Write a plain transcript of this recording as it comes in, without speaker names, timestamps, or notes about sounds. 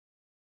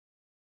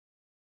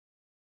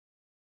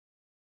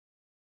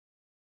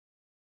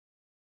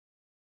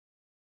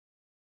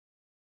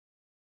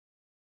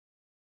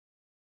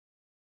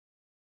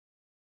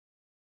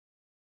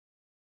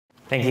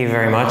Thank you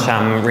very much.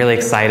 I'm really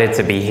excited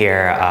to be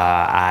here.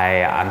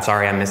 I'm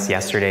sorry I missed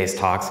yesterday's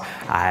talks.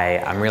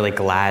 I'm really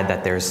glad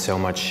that there's so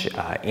much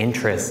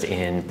interest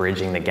in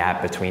bridging the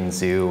gap between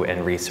zoo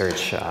and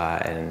research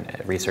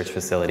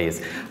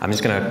facilities. I'm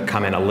just going to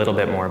comment a little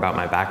bit more about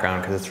my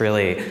background because it's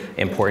really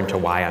important to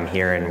why I'm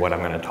here and what I'm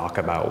going to talk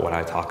about, what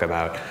I talk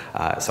about.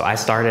 So I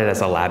started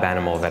as a lab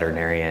animal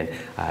veterinarian,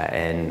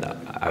 and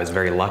I was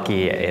very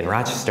lucky in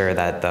Rochester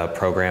that the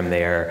program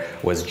there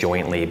was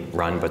jointly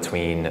run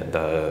between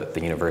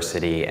the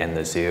university and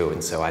the zoo,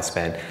 and so I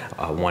spent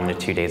 1 to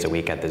 2 days a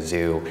week at the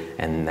zoo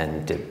and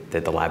then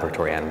did the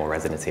laboratory animal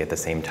residency at the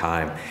same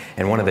time.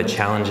 And one of the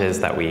challenges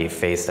that we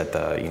faced at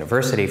the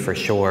university, for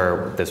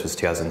sure, this was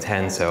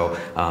 2010, so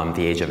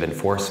the age of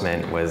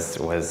enforcement was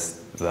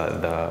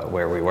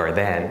where we were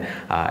then,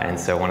 and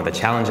so one of the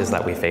challenges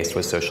that we faced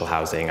was social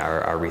housing,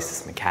 our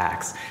rhesus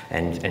macaques,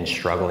 and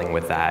struggling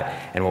with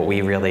that. And what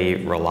we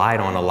really relied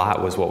on a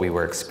lot was what we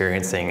were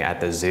experiencing at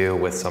the zoo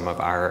with some of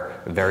our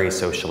very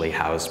socially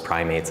housed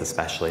primates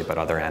especially, but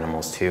other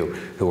animals too,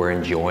 who were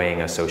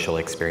enjoying a social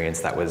experience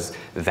that was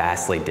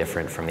vastly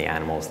different from the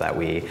animals that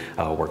we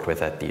worked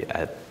with at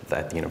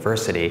the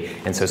university.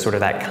 And so sort of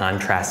that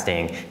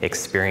contrasting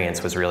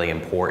experience was really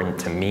important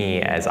to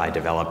me as I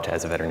developed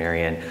as a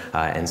veterinarian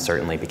and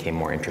certainly became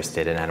more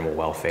interested in animal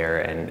welfare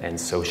and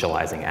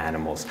socializing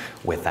animals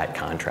with that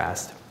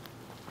contrast.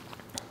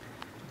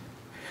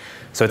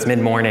 So it's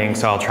mid-morning,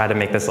 so I'll try to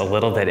make this a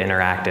little bit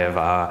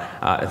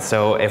interactive.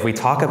 So if we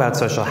talk about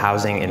social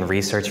housing in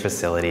research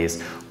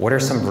facilities, what are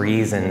some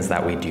reasons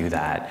that we do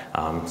that?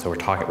 So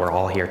we're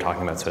all here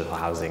talking about social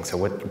housing. So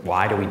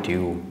why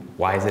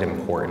is it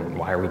important?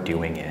 Why are we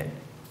doing it?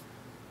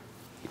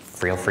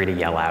 Feel free to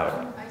yell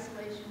out.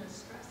 Isolation of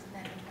stress and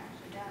then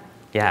actually data.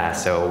 Yeah,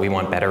 so we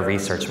want better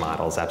research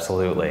models,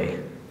 absolutely.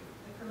 It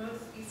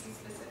promotes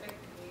species-specific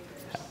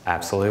behaviors.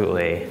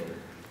 Absolutely.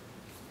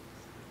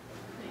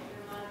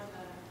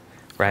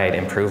 Right,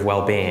 improve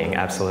well-being,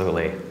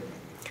 absolutely.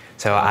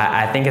 So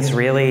I think it's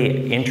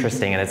really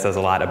interesting, and it says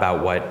a lot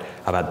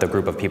about the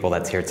group of people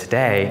that's here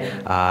today,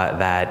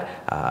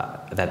 that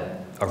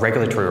a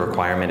regulatory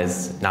requirement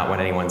is not what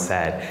anyone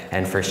said.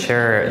 And for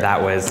sure, that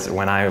was,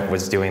 when I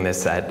was doing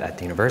this at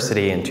the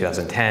university in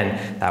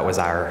 2010, that was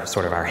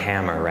sort of our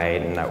hammer,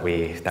 right? And that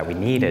we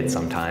needed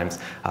sometimes.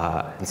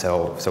 And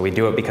so we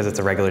do it because it's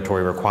a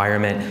regulatory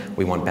requirement.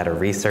 We want better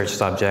research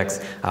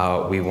subjects.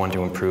 We want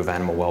to improve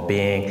animal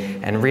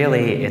well-being. And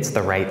really, it's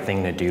the right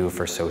thing to do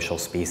for social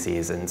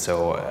species. And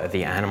so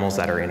the animals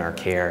that are in our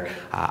care,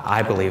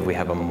 I believe we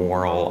have a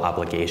moral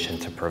obligation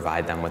to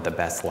provide them with the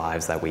best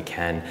lives that we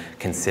can,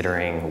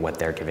 considering what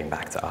they're giving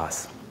back to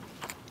us.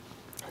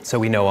 So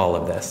we know all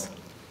of this.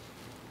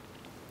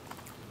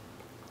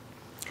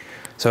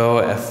 So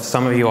if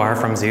some of you are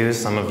from zoos,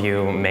 some of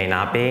you may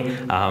not be,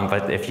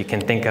 but if you can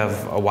think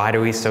of why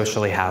do we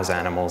socially house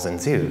animals in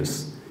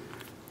zoos?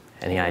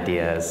 Any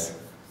ideas?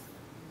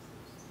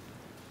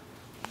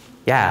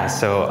 Yeah,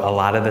 so a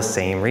lot of the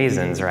same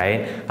reasons,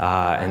 right?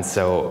 And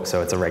so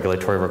it's a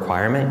regulatory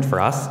requirement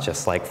for us,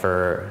 just like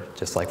for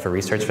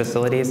research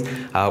facilities.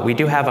 We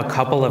do have a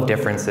couple of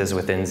differences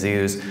within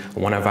zoos.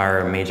 One of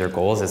our major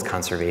goals is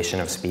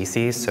conservation of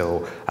species.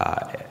 So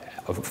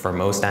for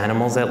most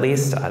animals, at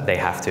least, they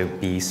have to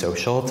be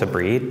social to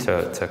breed,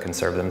 to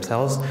conserve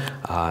themselves.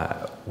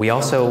 We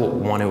also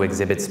want to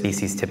exhibit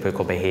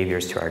species-typical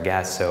behaviors to our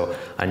guests. So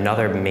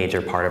another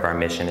major part of our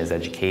mission is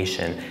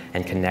education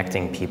and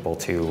connecting people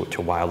to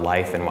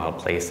wildlife and wild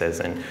places.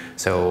 And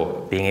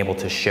so being able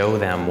to show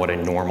them what a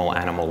normal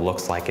animal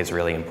looks like is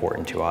really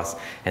important to us.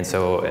 And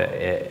so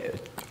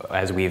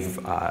as we've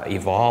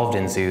evolved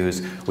in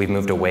zoos, we've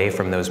moved away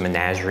from those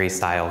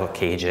menagerie-style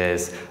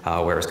cages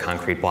where it was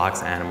concrete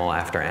blocks, animal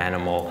after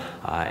animal,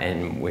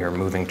 and we're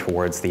moving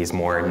towards these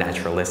more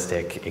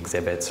naturalistic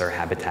exhibits or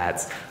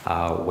habitats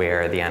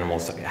where the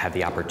animals have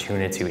the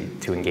opportunity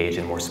to engage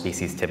in more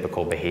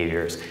species-typical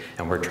behaviors,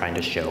 and we're trying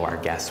to show our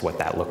guests what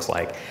that looks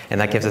like. And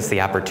that gives us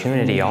the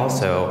opportunity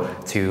also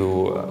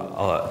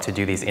to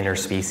do these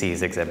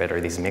interspecies exhibit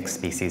or these mixed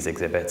species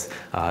exhibits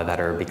that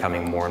are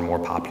becoming more and more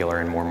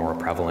popular and more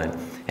prevalent.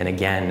 And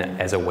again,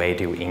 as a way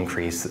to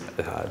increase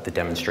the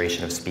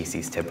demonstration of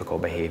species-typical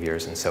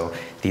behaviors. And so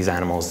these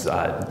animals,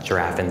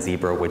 giraffe and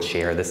zebra, would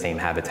share the same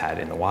habitat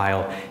in the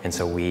wild, and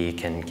so we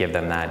can give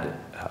them that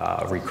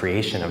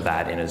recreation of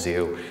that in a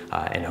zoo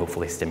and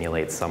hopefully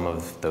stimulate some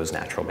of those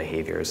natural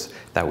behaviors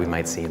that we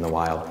might see in the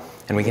wild.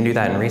 And we can do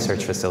that in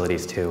research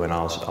facilities too, and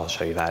I'll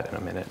show you that in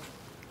a minute.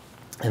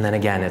 And then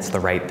again, it's the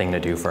right thing to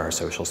do for our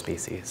social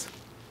species.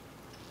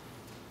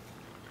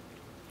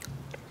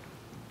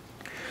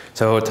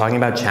 So talking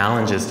about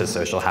challenges to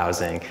social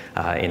housing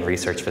in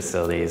research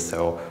facilities.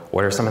 So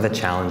what are some of the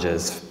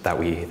challenges that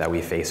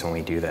we face when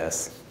we do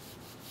this?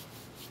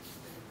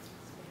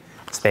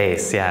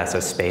 Space, yeah. So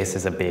space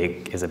is a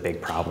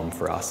big problem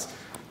for us.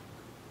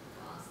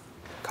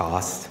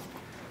 Cost.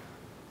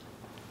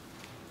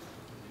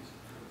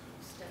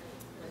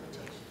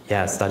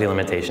 Yeah, study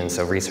limitations.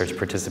 So research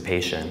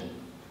participation.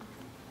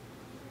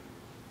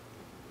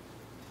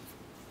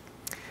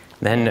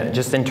 Then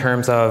just in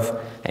terms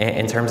of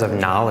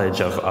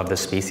knowledge of the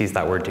species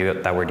that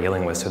we're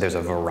dealing with, so there's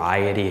a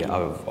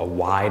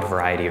wide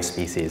variety of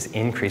species,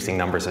 increasing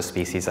numbers of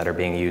species that are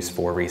being used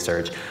for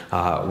research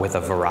with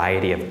a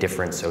variety of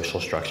different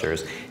social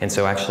structures. And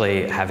so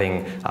actually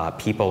having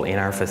people in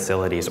our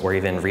facilities or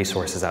even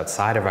resources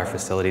outside of our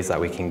facilities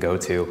that we can go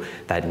to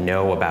that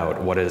know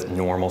about what a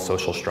normal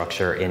social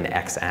structure in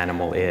X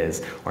animal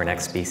is or in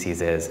X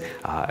species is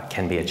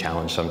can be a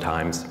challenge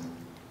sometimes.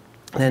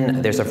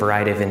 Then there's a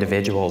variety of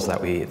individuals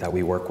that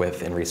we work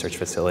with in research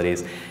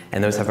facilities,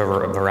 and those have a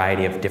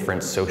variety of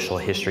different social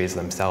histories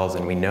themselves.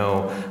 And we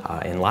know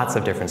in lots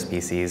of different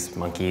species,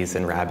 monkeys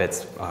and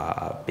rabbits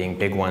being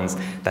big ones,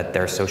 that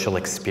their social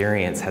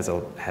experience has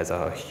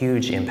a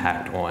huge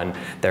impact on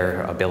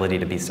their ability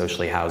to be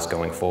socially housed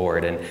going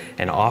forward.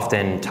 And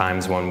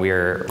oftentimes when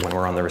we're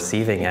on the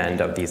receiving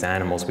end of these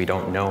animals, we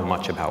don't know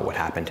much about what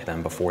happened to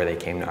them before they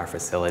came to our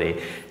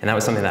facility. And that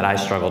was something that I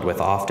struggled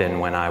with often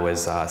when I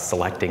was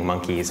selecting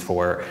monkeys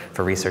for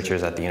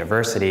researchers at the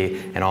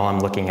university, and all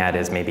I'm looking at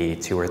is maybe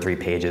 2 or 3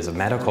 pages of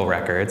medical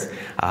records,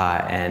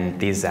 and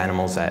these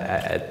animals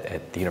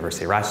at the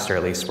University of Rochester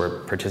at least were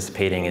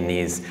participating in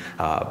these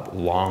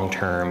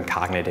long-term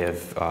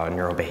cognitive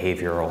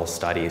neurobehavioral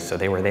studies. So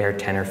they were there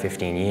 10 or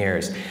 15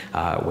 years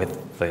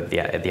with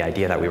the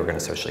idea that we were going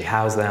to socially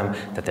house them,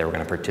 that they were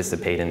going to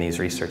participate in these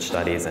research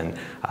studies. And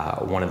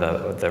one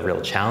of the real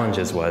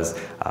challenges was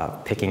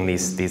picking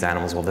these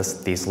animals. Well,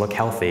 these look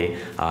healthy,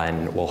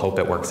 and we'll hope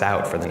it works out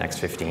for the next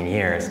 15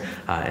 years.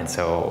 And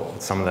so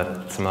some of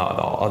the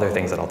other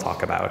things that I'll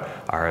talk about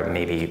are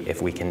maybe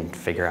if we can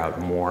figure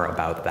out more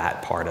about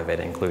that part of it,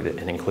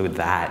 include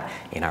that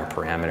in our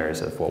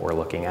parameters of what we're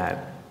looking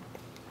at.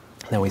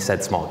 Then we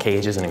said small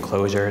cages and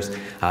enclosures.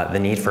 The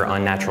need for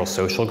unnatural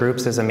social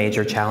groups is a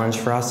major challenge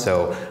for us.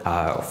 So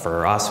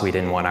for us, we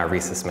didn't want our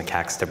rhesus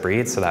macaques to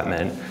breed, so that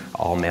meant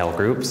all male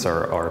groups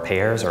or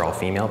pairs or all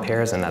female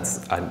pairs, and that's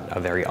a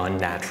very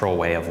unnatural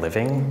way of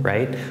living,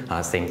 right?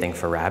 Same thing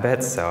for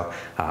rabbits. So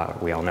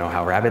we all know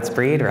how rabbits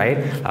breed,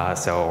 right?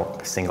 So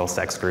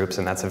single-sex groups,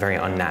 and that's a very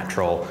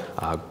unnatural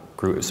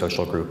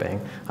social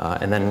grouping.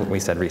 And then we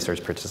said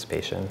research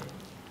participation.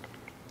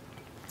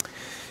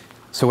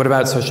 So what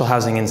about social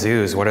housing in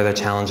zoos? What are the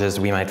challenges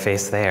we might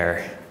face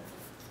there?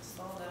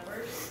 Small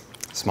numbers.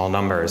 Small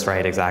numbers,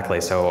 right, exactly.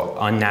 So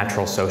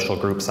unnatural social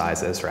group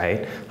sizes,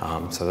 right?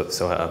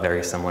 So a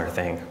very similar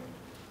thing.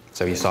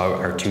 So you saw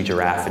our 2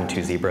 giraffe and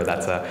 2 zebra.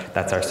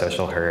 That's our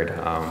social herd.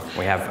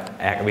 We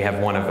have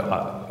one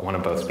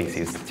of both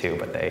species too,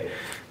 but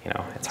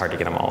it's hard to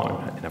get them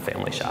all in a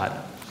family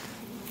shot.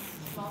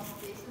 Small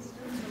spaces,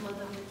 some of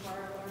them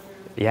require larger.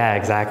 Yeah,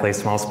 exactly.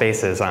 Small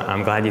spaces.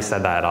 I'm glad you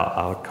said that.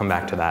 I'll come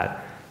back to that.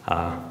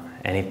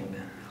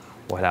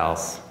 What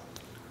else?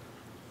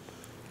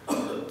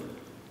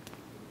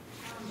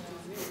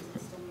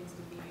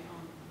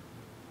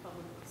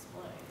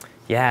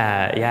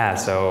 Yeah.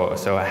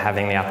 So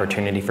having the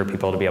opportunity for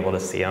people to be able to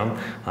see them,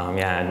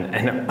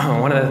 and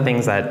one of the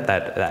things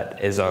that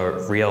is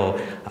a real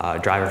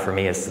driver for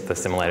me is the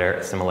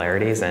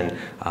similarities, and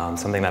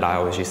something that I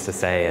always used to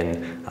say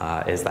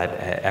is that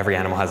every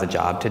animal has a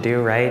job to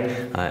do, right?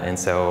 And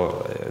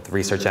so the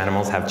research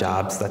animals have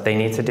jobs that they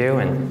need to do,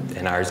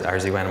 and our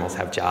zoo animals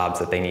have jobs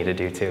that they need to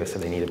do too. So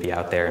they need to be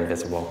out there and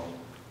visible.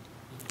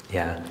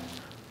 Yeah.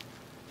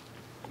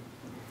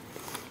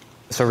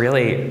 So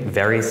really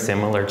very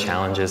similar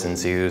challenges in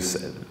zoos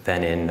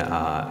than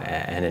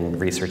and in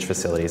research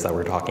facilities that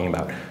we're talking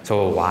about. So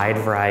a wide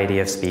variety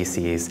of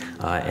species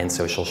and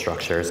social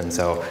structures. And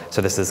so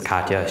this is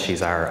Katya.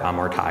 She's our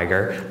Amur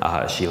tiger.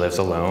 She lives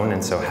alone.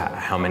 And so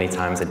how many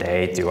times a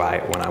day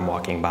when I'm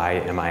walking by,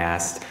 am I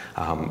asked,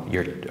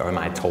 or am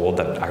I told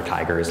that our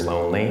tiger is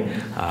lonely?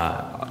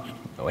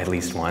 At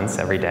least once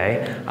every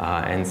day.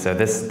 And so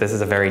this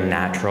is a very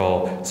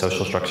natural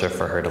social structure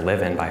for her to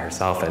live in by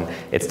herself. And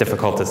it's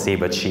difficult to see,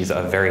 but she's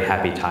a very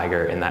happy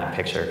tiger in that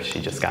picture. She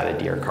just got a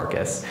deer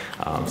carcass.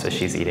 So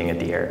she's eating a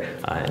deer.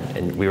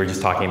 And we were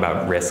just talking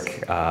about risk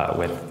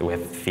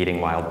with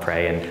feeding wild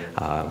prey.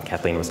 And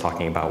Kathleen was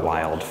talking about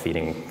wild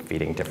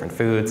feeding different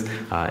foods.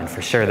 And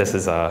for sure, this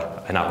is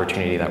an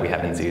opportunity that we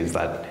have in zoos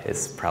that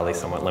is probably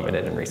somewhat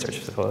limited in research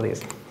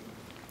facilities.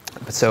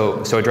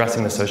 So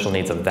addressing the social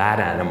needs of that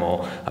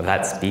animal, of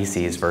that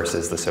species,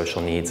 versus the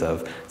social needs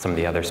of some of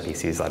the other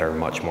species that are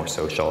much more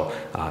social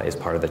is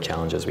part of the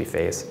challenges we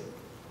face.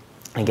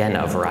 Again,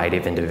 a variety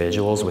of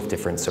individuals with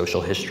different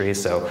social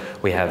histories. So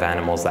we have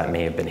animals that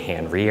may have been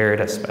hand-reared,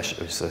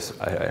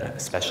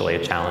 especially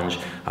a challenge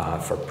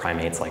for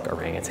primates like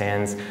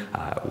orangutans.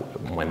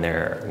 When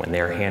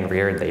they're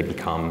hand-reared,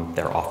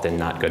 they're often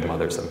not good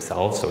mothers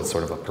themselves. So it's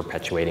sort of a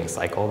perpetuating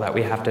cycle that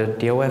we have to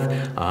deal with.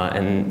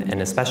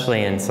 And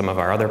especially in some of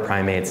our other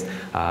primates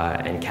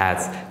and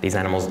cats, these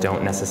animals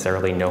don't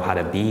necessarily know how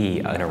to be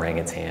an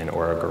orangutan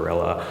or a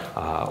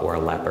gorilla or a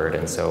leopard.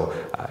 And so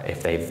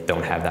if they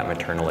don't have that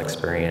maternal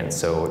experience,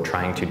 so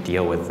trying to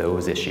deal with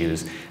those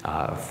issues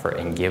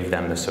and give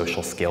them the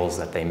social skills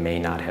that they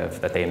may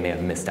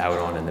have missed out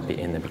on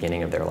in the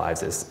beginning of their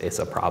lives is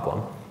a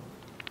problem.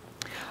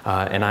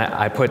 And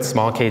I put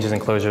small cages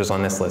enclosures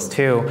on this list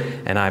too,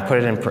 and I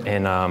put it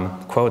in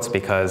quotes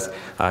because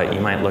you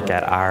might look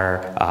at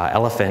our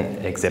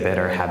elephant exhibit,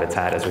 or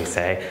habitat as we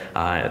say,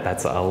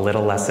 that's a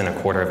little less than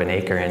 1/4 of an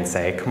acre, and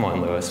say, come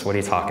on Lewis, what are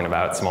you talking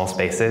about, small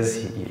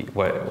spaces?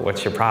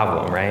 What's your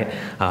problem, right?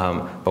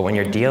 But when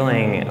you're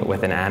dealing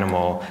with an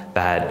animal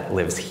that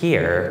lives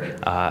here,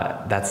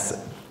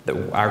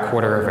 our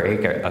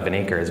 1/4 of an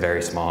acre is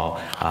very small,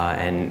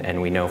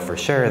 and we know for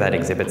sure that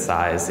exhibit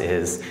size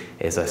is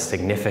a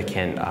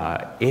significant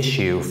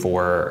issue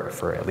for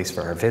at least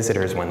for our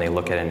visitors when they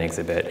look at an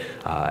exhibit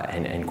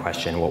and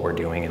question what we're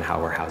doing and how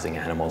we're housing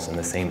animals. And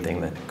the same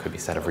thing that could be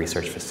said of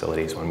research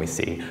facilities when we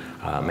see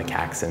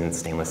macaques in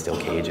stainless steel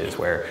cages,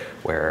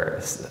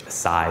 where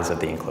size of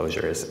the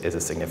enclosure is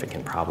a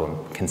significant problem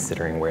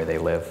considering where they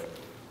live.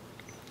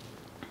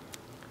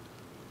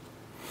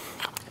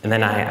 And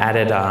then I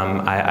added,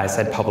 I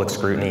said public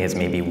scrutiny is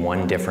maybe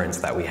one difference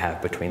that we have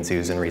between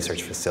zoos and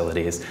research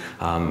facilities.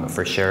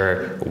 For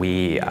sure,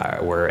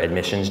 we're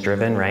admissions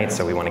driven, right?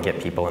 So we want to get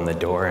people in the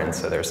door, and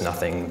so there's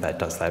nothing that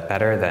does that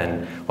better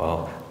than,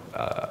 well,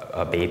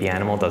 a baby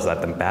animal does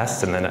that the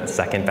best, and then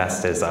second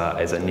best is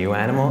a new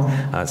animal.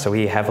 So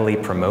we heavily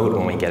promote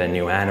when we get a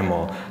new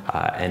animal,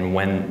 and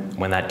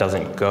when that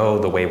doesn't go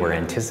the way we're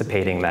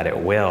anticipating that it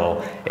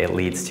will, it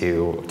leads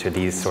to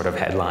these sort of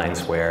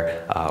headlines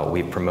where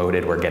we've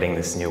promoted, we're getting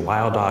this new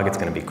wild dog, it's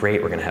going to be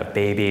great, we're going to have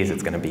babies,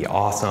 it's going to be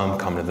awesome,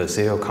 come to the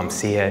zoo, come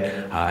see it,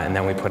 and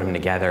then we put them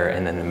together,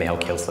 and then the male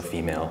kills the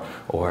female,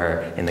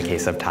 or in the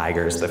case of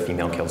tigers, the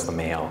female kills the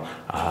male,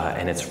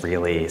 and it's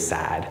really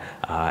sad.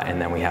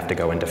 And then we have to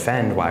go and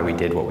defend why we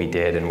did what we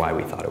did and why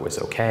we thought it was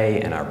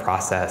okay in our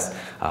process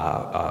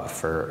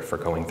for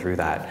going through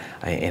that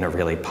in a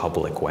really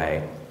public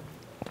way.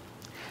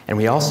 And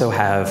we also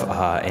have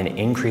an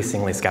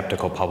increasingly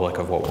skeptical public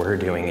of what we're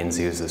doing in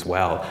zoos as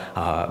well.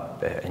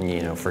 And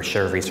you know, for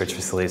sure, research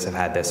facilities have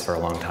had this for a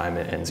long time,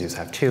 and zoos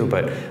have too,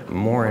 but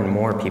more and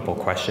more people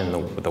question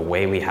the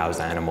way we house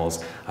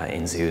animals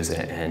in zoos.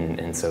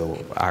 And so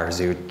our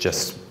zoo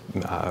just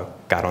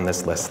got on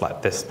this list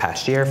this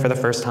past year for the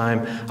first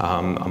time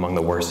among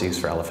the worst zoos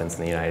for elephants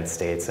in the United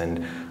States.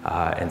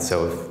 And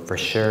so for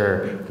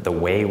sure, the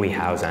way we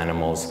house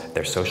animals,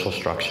 their social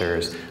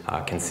structures,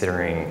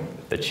 considering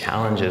the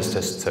challenges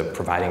to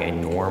providing a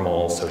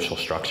normal social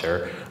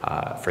structure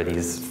for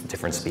these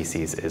different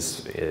species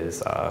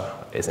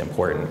is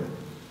important.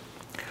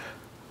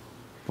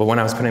 But when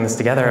I was putting this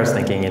together, I was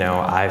thinking, you know,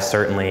 I've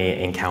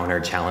certainly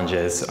encountered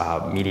challenges,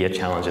 media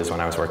challenges when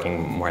I was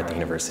working more at the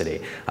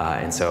university.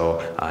 And so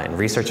in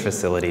research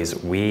facilities,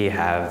 we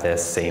have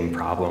this same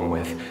problem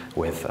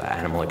with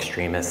animal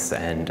extremists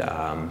and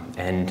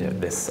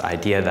this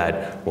idea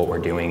that what we're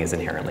doing is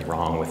inherently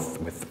wrong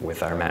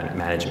with our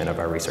management of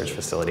our research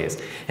facilities.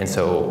 And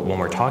so when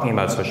we're talking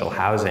about social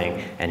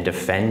housing and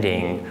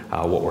defending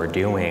what we're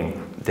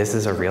doing, this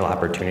is a real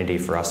opportunity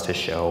for us to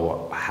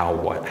show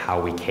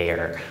how we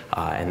care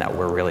and that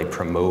we're really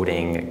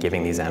promoting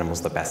giving these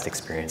animals the best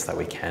experience that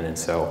we can. And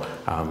so,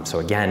 so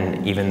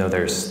again, even though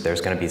there's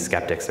going to be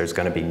skeptics, there's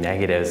going to be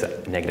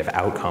negative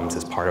outcomes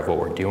as part of what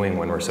we're doing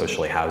when we're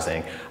socially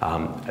housing,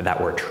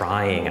 that we're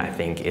trying, I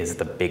think, is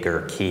the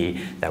bigger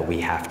key that we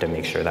have to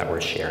make sure that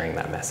we're sharing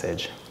that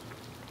message.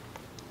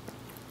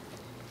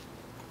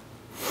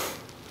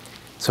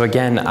 So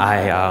again,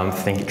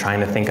 trying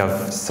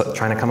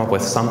to come up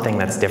with something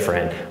that's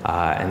different,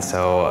 and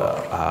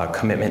so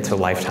commitment to a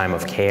lifetime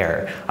of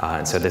care.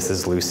 And so this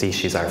is Lucy.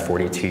 She's our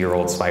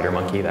 42-year-old spider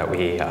monkey that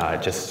we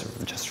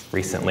just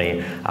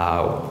recently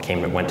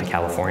went to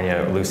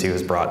California. Lucy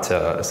was brought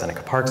to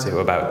Seneca Park Zoo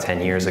about 10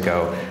 years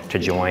ago to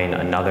join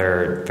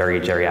another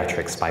very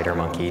geriatric spider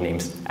monkey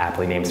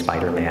aptly named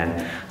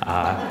Spider-Man,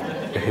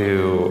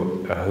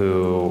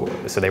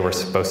 so they were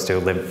supposed to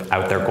live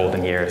out their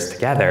golden years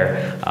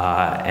together.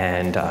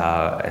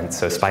 And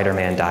so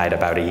Spider-Man died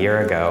about a year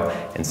ago,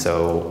 and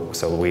so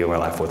we were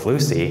left with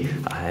Lucy,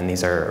 and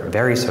these are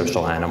very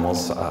social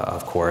animals,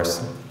 of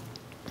course.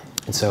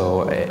 And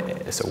so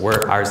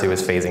our zoo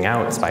is phasing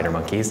out spider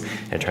monkeys,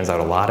 and it turns out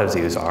a lot of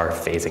zoos are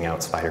phasing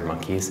out spider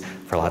monkeys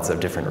for lots of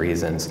different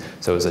reasons.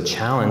 So it was a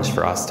challenge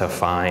for us to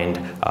find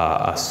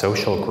a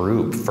social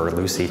group for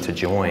Lucy to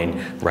join,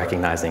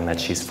 recognizing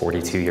that she's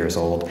 42 years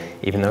old,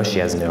 even though she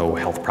has no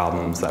health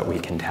problems that we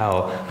can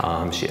tell,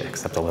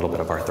 except a little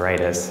bit of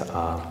arthritis.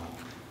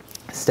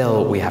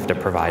 Still, we have to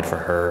provide for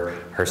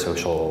her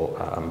social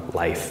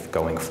life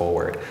going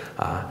forward.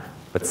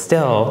 But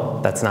still,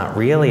 that's not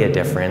really a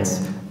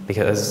difference,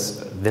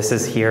 because this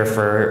is here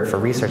for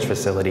research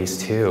facilities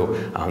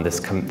too,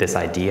 this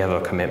idea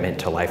of a commitment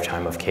to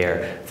lifetime of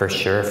care, for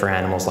sure for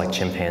animals like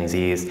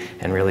chimpanzees,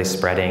 and really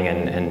spreading,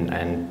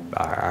 and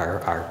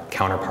our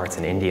counterparts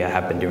in India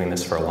have been doing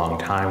this for a long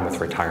time with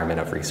retirement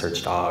of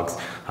research dogs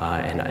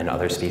and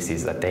other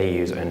species that they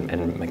use,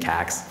 and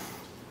macaques.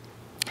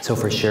 So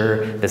for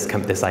sure,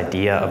 this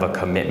idea of a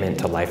commitment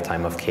to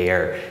lifetime of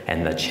care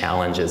and the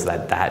challenges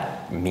that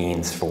that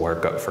means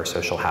for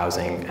social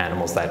housing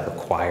animals that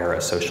require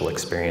a social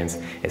experience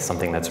is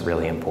something that's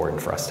really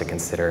important for us to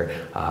consider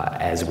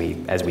as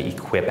we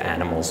equip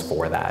animals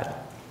for that.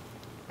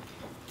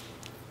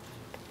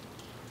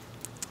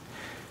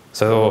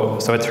 So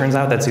it turns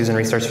out that zoos and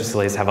research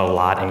facilities have a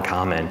lot in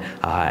common,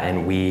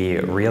 and we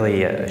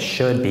really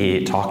should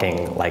be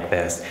talking like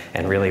this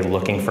and really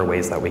looking for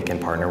ways that we can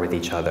partner with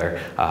each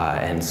other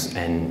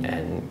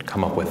and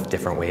come up with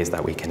different ways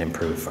that we can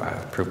improve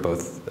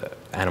both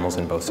animals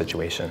in both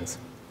situations.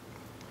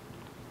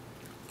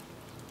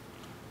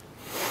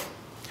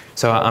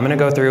 So I'm going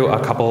to go through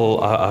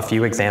a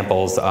few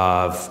examples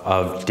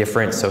of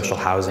different social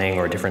housing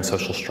or different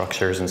social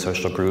structures and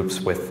social groups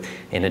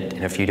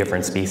in a few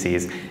different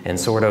species, and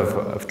sort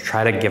of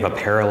try to give a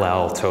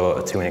parallel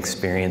to an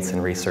experience in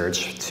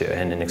research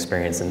and an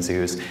experience in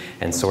zoos,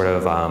 and sort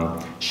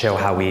of show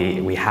how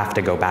we have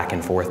to go back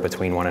and forth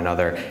between one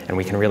another, and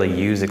we can really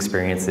use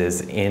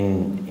experiences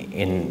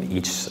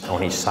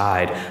on each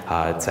side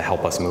to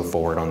help us move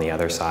forward on the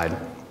other side.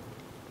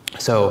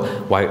 So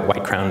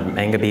white-crowned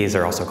mangabees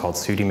are also called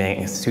sooty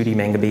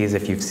mangabees,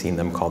 if you've seen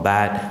them called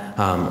that.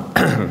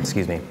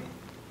 Excuse me.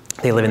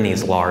 They live in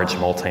these large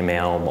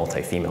multi-male,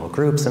 multi-female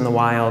groups in the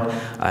wild,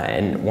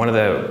 and one of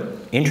the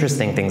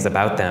interesting things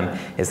about them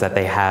is that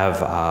they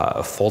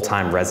have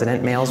full-time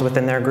resident males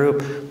within their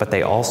group, but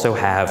they also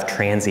have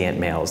transient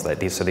males.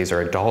 So these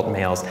are adult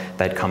males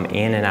that come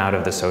in and out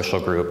of the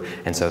social group,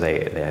 and so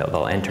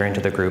they'll enter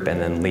into the group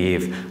and then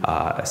leave.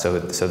 So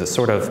the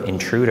sort of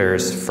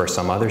intruders for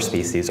some other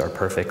species are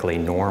perfectly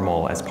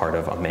normal as part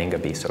of a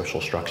mangabee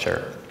social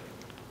structure.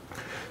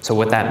 So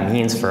what that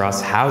means for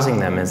us housing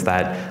them is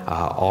that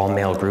all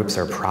male groups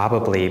are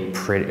probably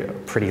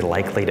pretty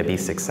likely to be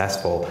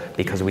successful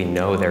because we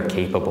know they're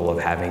capable of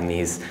having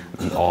these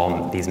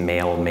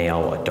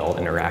male-male adult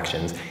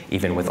interactions,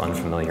 even with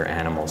unfamiliar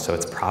animals. So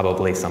it's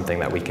probably something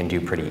that we can do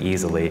pretty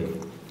easily.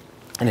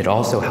 And it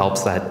also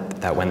helps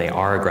that when they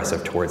are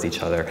aggressive towards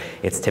each other,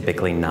 it's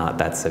typically not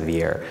that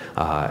severe.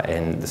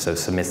 And so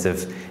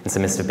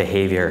submissive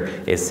behavior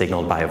is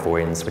signaled by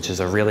avoidance, which is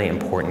a really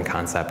important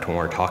concept when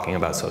we're talking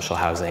about social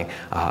housing.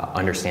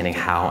 Understanding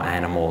how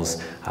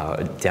animals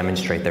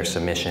demonstrate their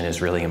submission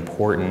is really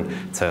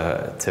important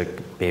to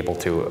be able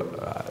to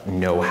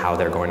know how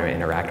they're going to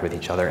interact with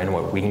each other and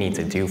what we need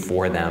to do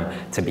for them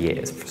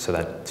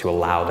to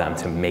allow them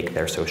to make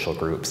their social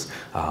groups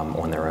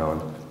on their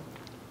own.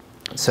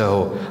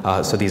 So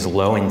these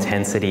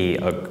low-intensity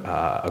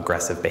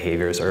aggressive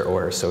behaviors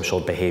or social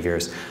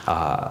behaviors,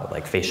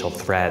 like facial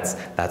threats,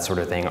 that sort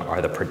of thing,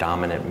 are the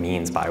predominant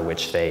means by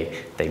which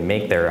they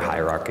make their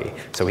hierarchy.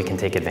 So we can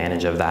take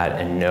advantage of that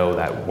and know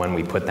that when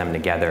we put them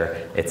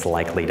together, it's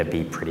likely to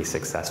be pretty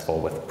successful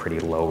with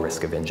pretty low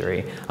risk of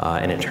injury.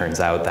 And it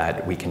turns out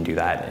that we can do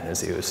that in a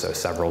zoo. So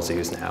several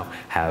zoos now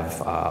have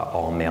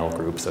all male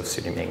groups of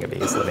sooty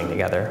mangabees living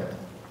together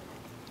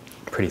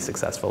pretty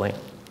successfully.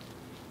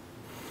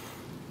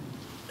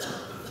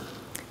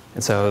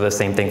 And so the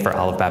same thing for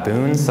olive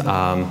baboons.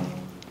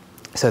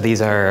 So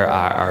these are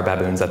our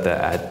baboons at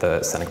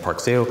the Seneca Park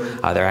Zoo.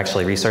 They're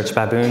actually research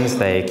baboons.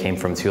 They came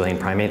from Tulane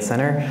Primate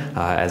Center.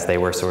 As they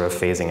were sort of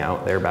phasing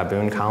out their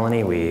baboon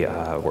colony, we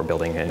were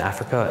building an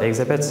Africa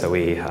exhibit, so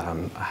we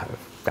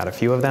got a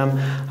few of them.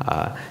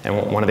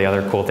 And one of the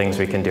other cool things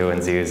we can do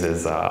in zoos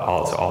is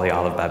all the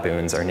olive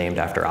baboons are named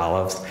after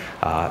olives.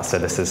 So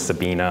this is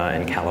Sabina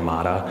and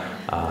Kalamata.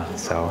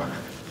 So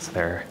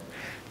they're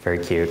very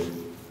cute.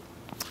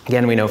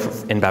 Again, we know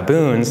in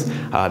baboons,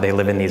 they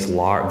live in these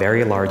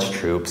very large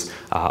troops,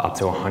 up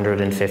to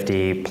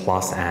 150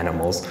 plus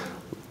animals,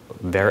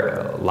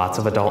 lots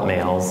of adult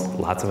males,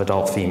 lots of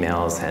adult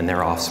females, and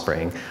their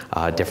offspring,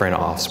 different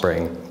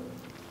offspring.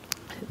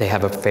 They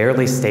have a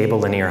fairly stable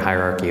linear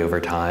hierarchy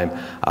over time.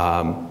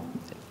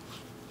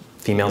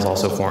 Females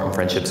also form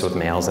friendships with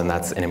males, and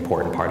that's an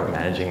important part of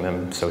managing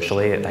them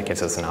socially. That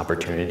gives us an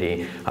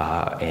opportunity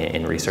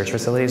in research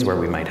facilities where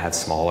we might have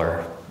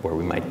where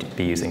we might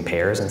be using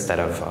pairs instead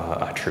of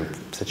a troop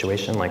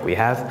situation like we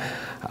have.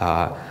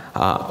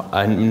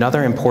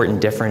 Another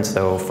important difference,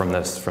 though, from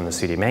the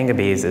sooty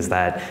mangabees is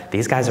that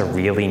these guys are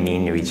really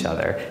mean to each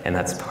other, and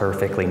that's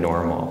perfectly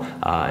normal.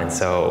 And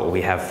so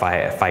we have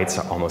fights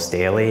almost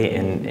daily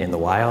in the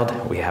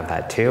wild. We have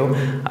that too.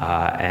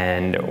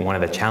 And one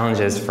of the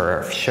challenges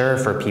for sure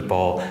for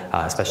people,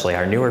 especially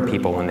our newer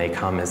people when they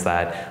come, is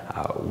that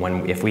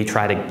if we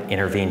try to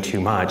intervene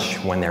too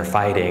much when they're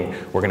fighting,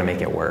 we're going to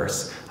make it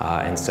worse.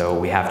 And so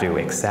we have to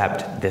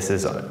accept this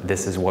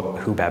is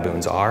who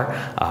baboons are,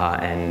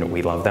 and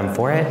we love them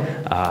for it.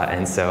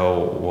 And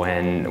so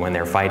when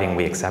they're fighting,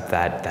 we accept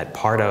that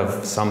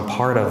some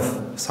part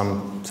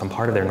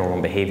of their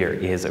normal behavior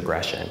is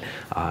aggression,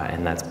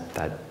 and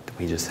that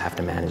we just have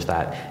to manage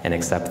that and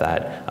accept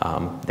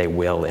that they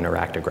will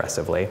interact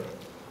aggressively.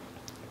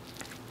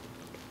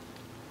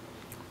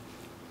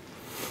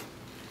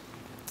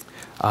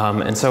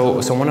 And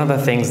so one of the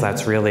things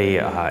that's really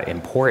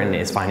important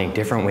is finding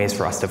different ways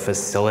for us to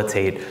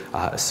facilitate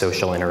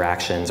social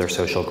interactions or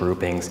social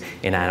groupings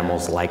in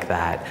animals like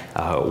that,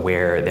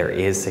 where there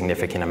is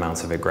significant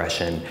amounts of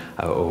aggression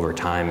over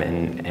time,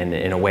 and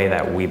in a way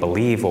that we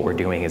believe what we're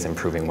doing is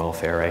improving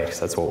welfare, right? Because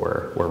that's what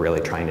we're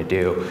really trying to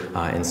do.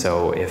 And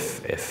so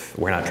if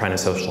we're not trying to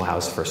social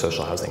house for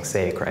social housing's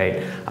sake,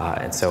 right?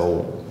 And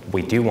so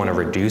we do want to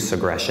reduce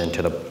aggression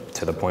to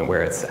the point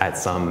where it's at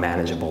some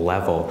manageable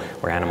level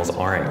where animals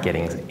aren't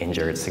getting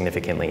injured,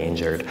 significantly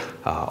injured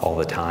all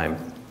the time.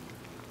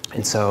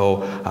 And so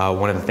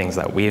one of the things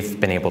that we've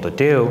been able to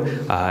do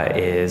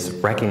is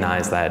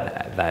recognize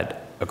that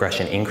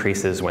aggression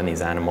increases when these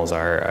animals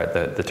are,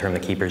 the term the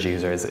keepers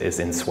use is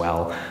in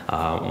swell,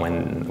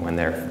 when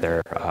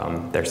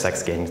their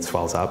sex gain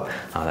swells up,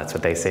 that's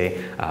what they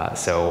say.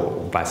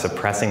 So by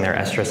suppressing their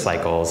estrous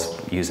cycles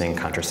using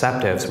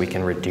contraceptives, we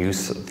can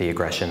reduce the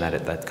aggression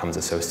that comes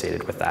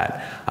associated with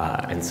that.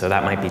 And so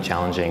that might be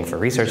challenging for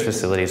research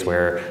facilities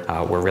where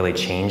we're really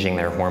changing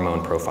their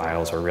hormone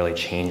profiles, or really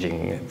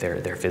changing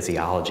their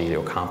physiology to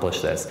accomplish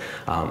this.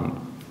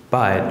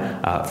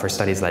 But for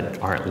studies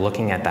that aren't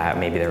looking at that,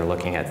 maybe they're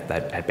looking at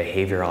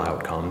behavioral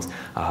outcomes,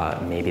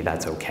 maybe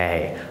that's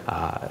okay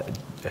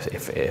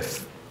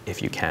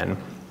if you can.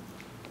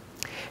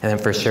 And then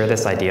for sure,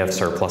 this idea of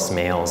surplus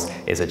males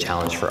is a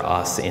challenge for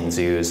us in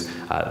zoos.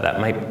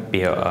 That might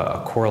be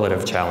a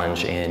correlative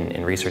challenge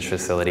in research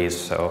facilities.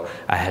 So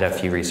I had a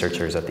few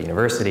researchers at the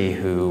university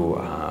who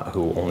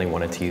only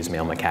wanted to use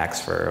male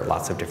macaques for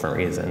lots of different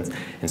reasons.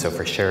 And so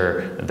for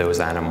sure, those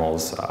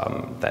animals,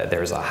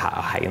 there's a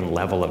heightened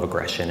level of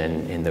aggression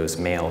in those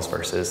males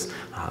versus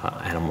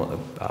animal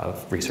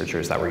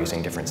researchers that were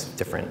using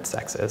different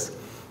sexes.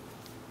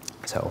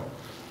 So.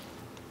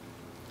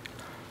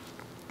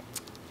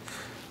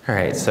 All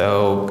right,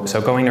 so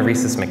going to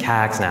rhesus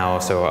macaques now,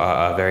 so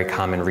a very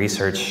common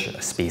research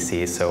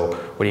species. So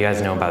what do you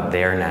guys know about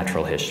their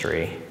natural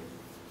history?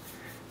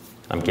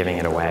 I'm giving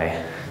it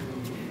away.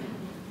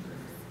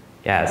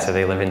 Yeah, so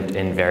they live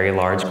in very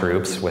large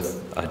groups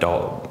with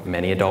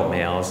many adult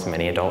males,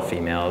 many adult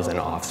females, and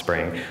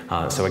offspring.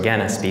 So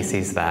again, a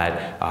species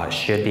that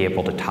should be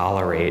able to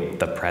tolerate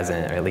or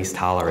at least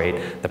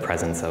tolerate the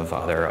presence of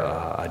other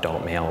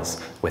adult males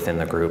within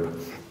the group.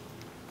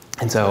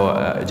 And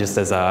so just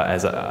as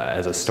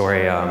a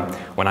story,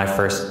 when I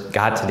first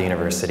got to the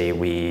university,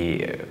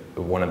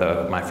 one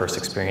of my first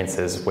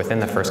experiences within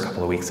the first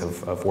couple of weeks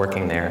of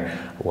working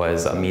there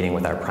was a meeting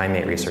with our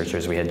primate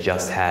researchers. We had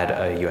just had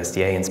a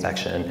USDA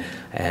inspection,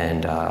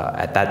 and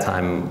at that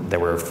time there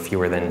were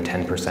fewer than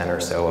 10%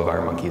 or so of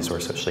our monkeys were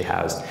socially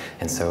housed.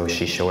 And so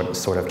she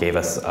sort of gave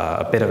us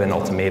a bit of an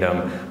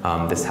ultimatum.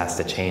 This has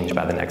to change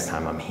by the next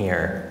time I'm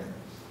here.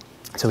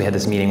 So we had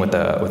this meeting with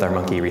our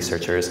monkey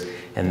researchers,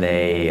 and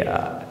they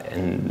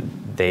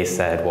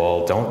said,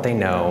 well, don't they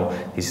know,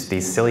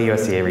 these silly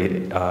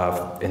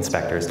USDA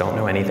inspectors don't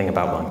know anything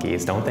about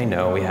monkeys? Don't they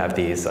know we have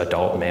these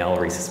adult male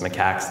rhesus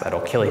macaques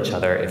that'll kill each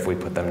other if we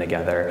put them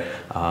together?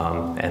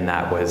 And and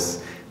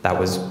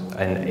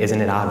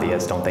isn't it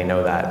obvious? Don't they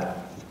know that?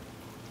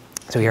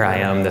 So here I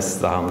am, this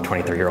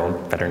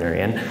 23-year-old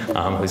veterinarian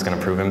who's going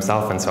to prove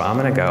himself, and so I'm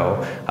going to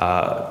go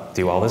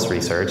do all this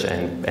research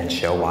and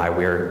show why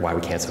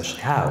we can't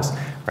socially house,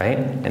 right?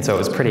 And so it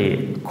was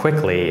pretty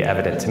quickly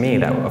evident to me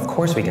that of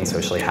course we can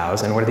socially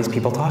house, and what are these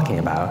people talking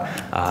about?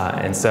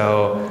 And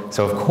so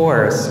of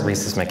course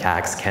rhesus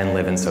macaques can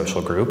live in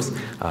social groups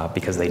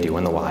because they do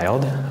in the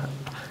wild.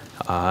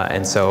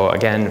 And so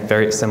again,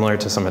 very similar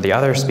to some of the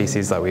other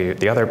species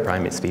the other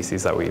primate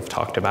species that we've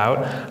talked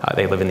about,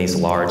 they live in these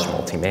large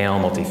multi-male,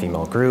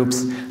 multi-female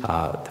groups.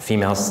 The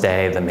females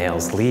stay, the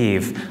males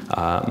leave,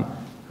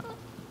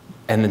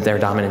 and their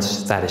dominance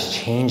status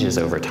changes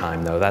over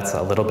time, though. That's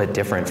a little bit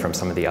different from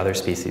some of the other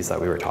species that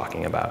we were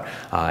talking about.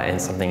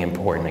 And something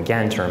important,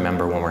 again, to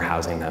remember when we're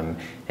housing them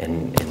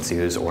in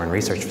zoos or in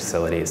research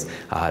facilities,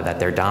 that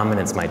their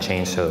dominance might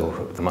change, so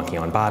the monkey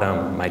on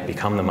bottom might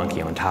become the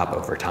monkey on top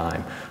over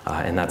time.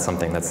 And that's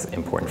something that's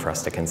important for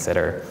us to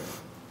consider.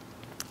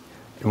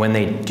 When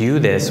they do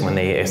this, when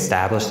they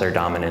establish their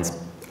dominance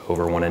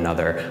over one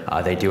another,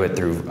 they do it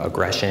through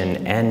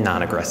aggression and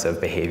non-aggressive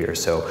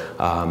behaviors. So,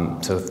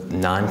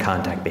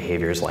 non-contact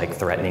behaviors like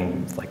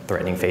threatening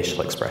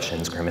facial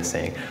expressions,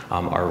 grimacing,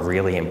 are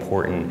really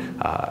important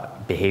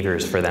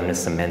behaviors for them to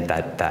cement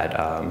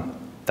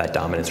that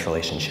dominance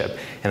relationship.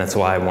 And that's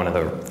why one of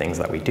the things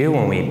that we do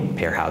when we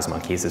pair house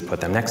monkeys is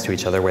put them next to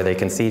each other where they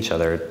can see each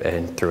other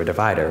and through a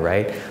divider,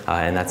 right?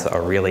 And that's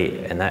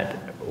that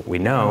we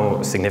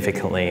know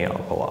significantly,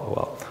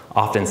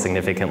 often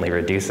significantly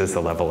reduces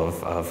the level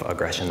of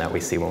aggression that we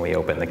see when we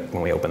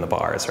open the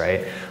bars,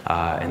 right?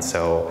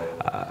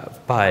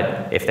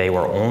 But if they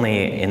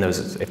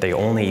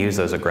only use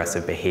those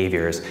aggressive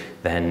behaviors,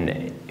 then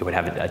it would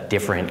have a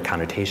different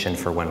connotation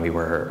for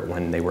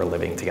when they were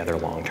living together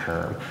long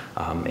term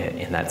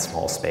in that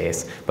small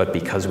space. But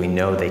because we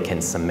know they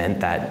can cement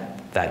that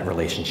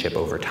relationship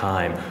over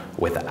time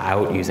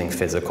without using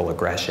physical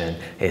aggression,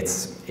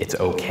 it's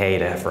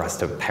okay for us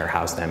to pair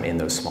house them in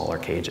those smaller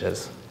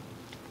cages.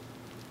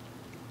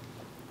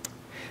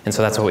 And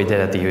so that's what we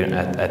did at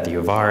the U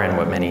of R, and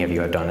what many of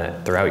you have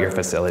done throughout your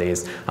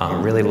facilities,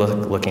 really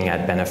looking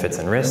at benefits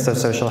and risks of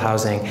social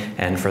housing,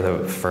 and for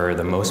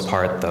the most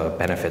part, the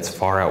benefits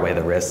far outweigh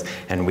the risks,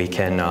 and we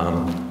can,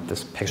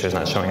 this picture's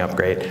not showing up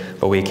great,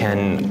 but we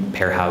can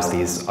pair house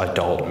these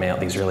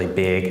these really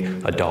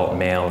big adult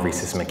male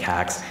rhesus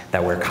macaques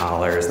that wear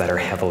collars, that are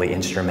heavily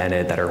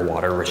instrumented, that are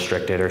water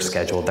restricted or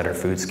scheduled, that are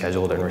food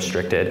scheduled and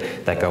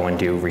restricted, that go and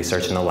do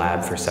research in the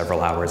lab for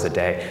several hours a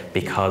day,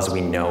 because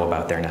we know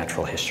about their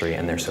natural history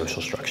and their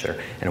social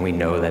structure, and we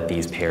know that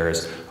these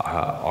pairs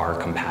are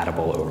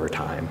compatible over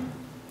time,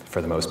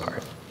 for the most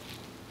part.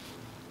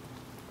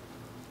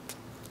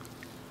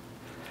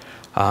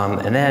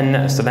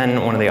 So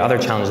then one of the other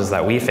challenges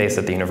that we faced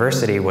at the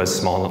university was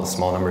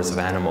small numbers of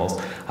animals.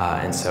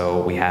 And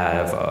so we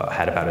have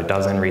had about a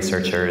dozen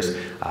researchers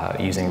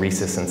using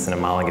rhesus and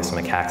cynomolgus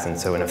macaques. And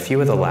so in a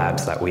few of the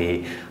labs that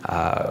we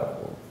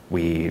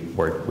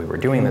were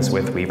doing this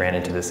with, we ran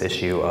into this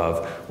issue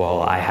of,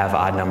 well, I have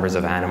odd numbers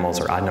of animals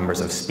or odd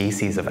numbers of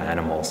species of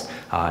animals,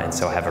 and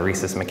so I have a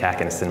rhesus macaque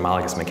and a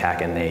cynomolgus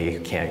macaque, and they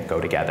can't go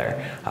together.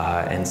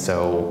 And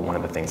so one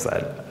of the things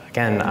that,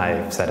 again,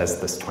 I said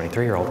as this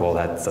 23-year-old, well,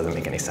 that doesn't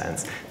make any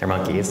sense. They're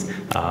monkeys.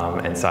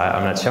 And so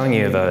I'm not showing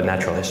you the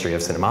natural history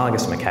of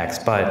cynomolgus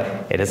macaques,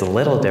 but it is a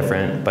little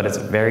different, but it's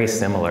very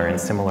similar, and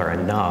similar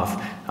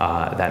enough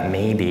that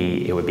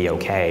maybe it would be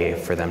okay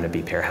for them to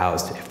be pair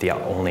housed if the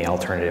only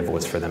alternative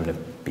was for them to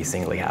be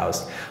singly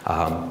housed.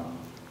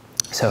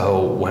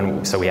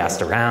 So we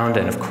asked around,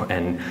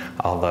 and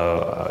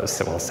although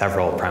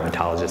several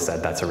primatologists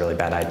said that's a really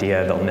bad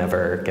idea, they'll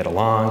never get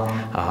along,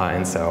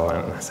 and so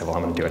I said, well,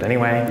 I'm going to do it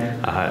anyway.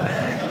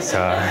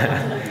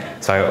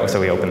 So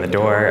we opened the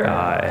door,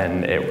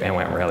 and it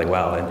went really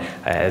well. And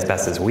as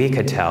best as we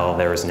could tell,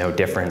 there was no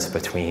difference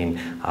between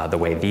the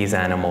way these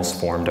animals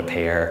formed a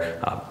pair,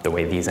 the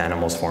way these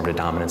animals formed a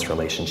dominance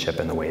relationship,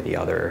 and the way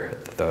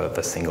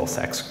the single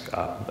sex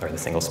or the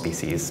single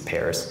species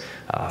pairs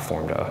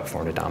formed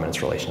a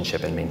dominance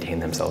relationship and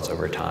maintained themselves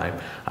over time.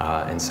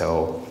 And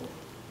so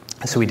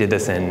we did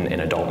this in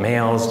adult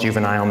males,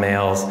 juvenile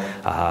males,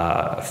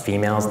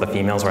 females. The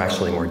females were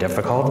actually more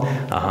difficult,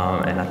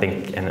 and I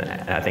think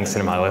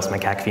cynomolgus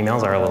macaque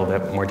females are a little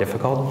bit more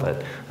difficult,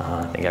 but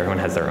I think everyone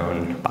has their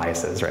own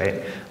biases,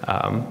 right?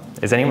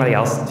 Is anybody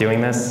else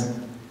doing this?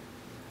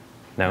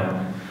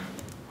 No?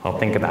 Well,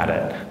 think about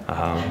it.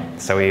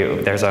 So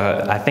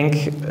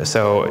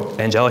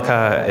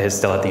Angelica is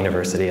still at the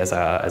university as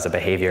a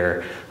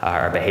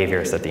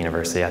behaviorist at the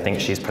university. I think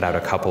she's put out a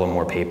couple of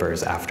more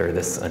papers after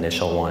this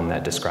initial one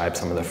that describes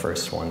some of the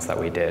first ones that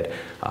we did.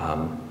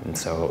 And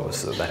so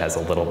that has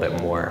a little bit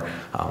more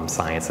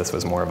science. This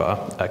was more of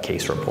a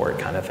case report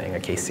kind of thing, a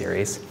case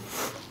series.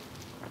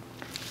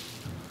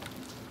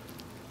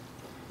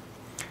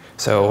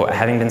 So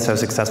having been so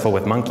successful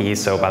with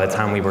monkeys, so by the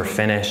time we were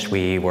finished,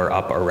 we were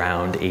up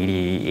around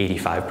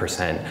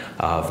 85%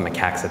 of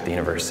macaques at the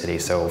university,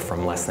 so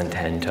from less than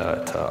 10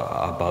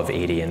 to above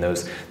 80. And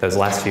those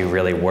last few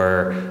really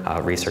were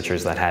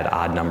researchers that had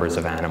odd numbers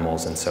of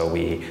animals, and so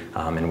we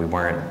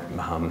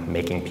weren't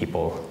making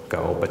people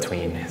go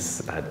between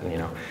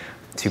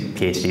two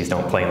PhDs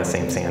don't play in the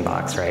same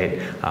sandbox, right?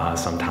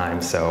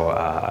 Sometimes, so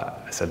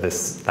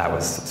that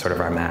was sort of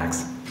our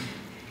max.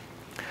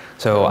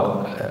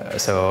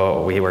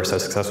 So we were so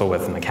successful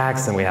with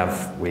macaques, and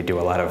we do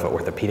a lot of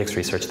orthopedics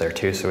research there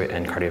too,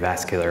 and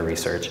cardiovascular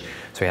research.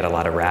 So we had a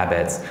lot of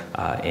rabbits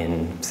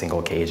in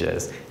single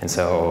cages. And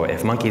so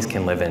if monkeys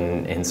can live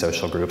in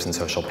social groups and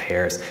social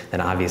pairs, then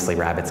obviously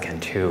rabbits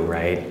can too,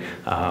 right?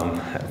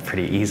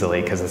 Pretty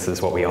easily, because this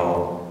is what we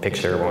all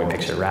picture when we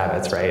picture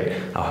rabbits, right?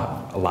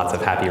 Lots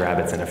of happy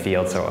rabbits in a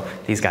field. So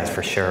these guys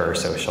for sure are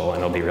social,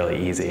 and it'll be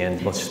really easy,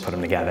 and let's just put them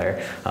together.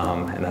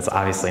 And that's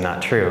obviously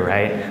not true,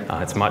 right?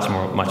 It's much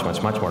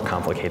more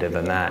complicated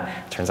than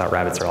that. Turns out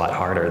rabbits are a lot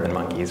harder than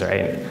monkeys,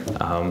 right?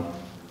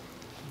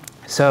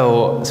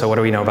 So what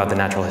do we know about the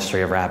natural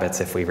history of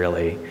rabbits if we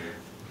really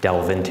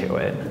delve into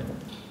it?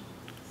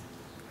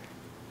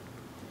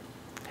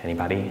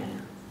 Anybody?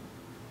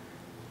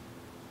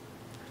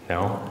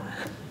 No?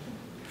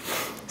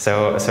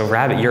 So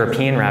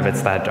European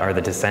rabbits that are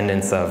the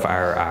descendants of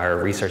our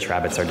research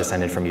rabbits are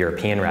descended from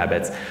European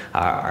rabbits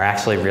are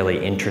actually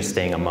really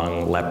interesting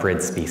among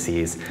leprid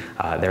species.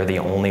 They're the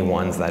only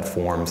ones that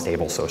form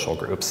stable social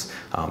groups.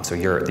 So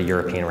the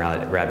European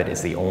rabbit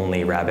is the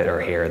only rabbit or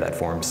hare that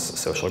forms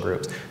social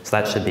groups. So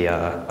that should be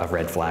a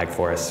red flag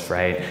for us,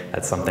 right?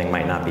 That something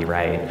might not be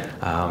right.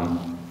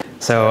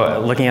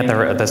 So looking at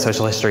the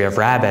social history of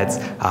rabbits,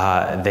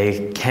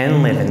 they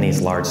can live in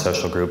these large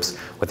social groups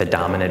with a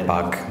dominant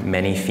buck,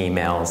 many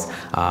females,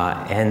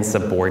 and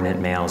subordinate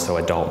males, so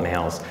adult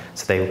males.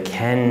 So they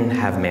can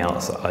have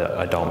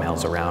adult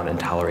males around and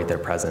tolerate their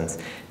presence.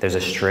 There's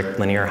a strict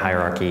linear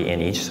hierarchy in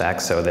each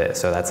sex, so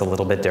that's a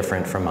little bit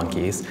different from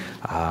monkeys.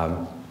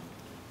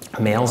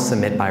 Males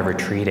submit by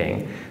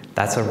retreating.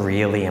 That's a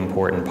really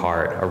important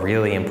part, a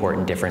really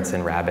important difference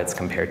in rabbits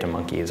compared to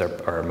monkeys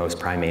or most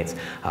primates.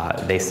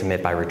 They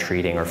submit by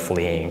retreating or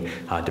fleeing,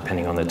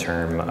 depending on the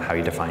term, how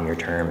you define your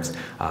terms.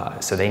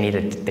 So they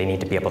need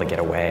to be able to get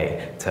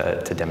away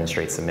to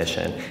demonstrate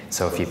submission.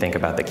 So if you think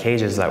about the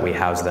cages that we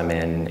house them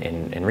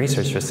in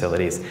research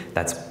facilities,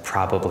 that's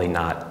probably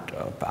not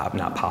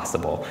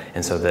possible.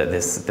 And so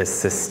this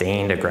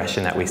sustained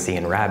aggression that we see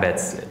in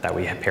rabbits that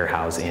we pair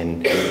house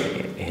in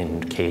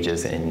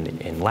cages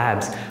in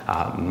labs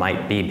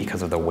might be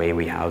because of the way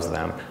we house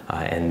them,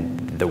 and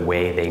the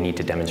way they need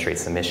to demonstrate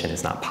submission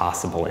is not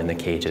possible in the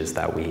cages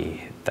that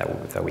we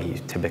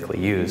typically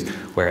use.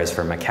 Whereas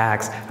for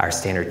macaques, our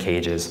standard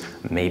cages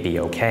may be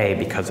okay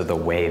because of the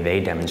way they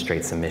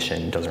demonstrate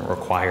submission doesn't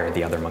require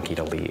the other monkey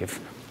to leave.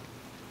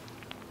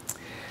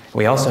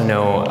 We also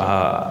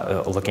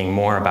know, looking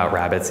more about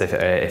rabbits,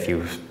 if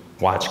you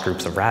watch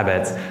groups of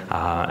rabbits,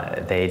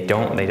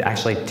 they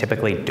actually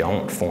typically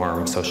don't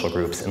form social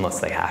groups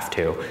unless they have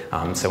to.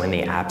 So in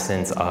the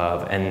absence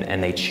of,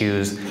 and they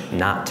choose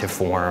not to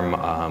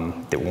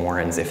form the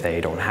warrens if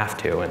they don't have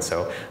to. And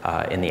so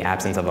in the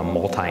absence of a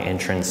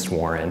multi-entranced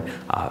warren,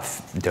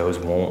 does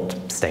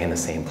won't stay in the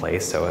same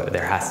place. So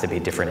there has to be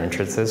different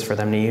entrances for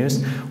them to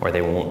use, or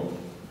they won't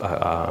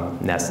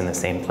nest in the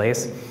same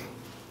place.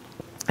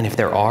 And if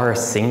there are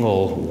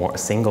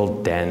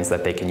single dens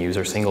that they can use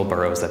or single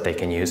burrows that they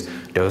can use,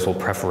 does will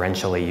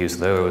preferentially use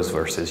those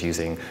versus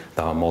using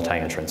the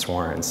multi-entrance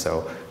warrens,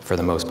 so for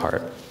the most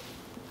part.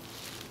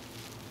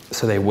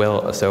 So they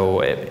will, so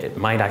it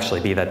might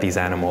actually be that these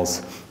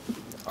animals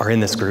are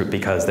in this group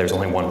because there's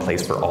only one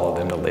place for all of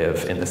them to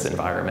live in this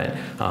environment.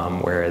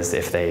 Whereas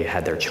if they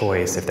had their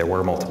choice, if there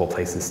were multiple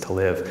places to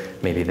live,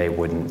 maybe they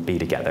wouldn't be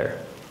together.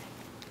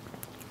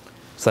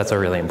 So that's a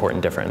really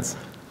important difference.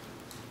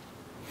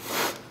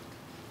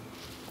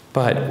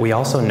 But we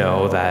also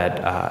know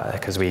that,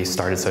 because we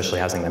started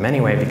socially housing them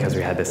anyway, because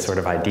we had this sort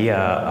of idea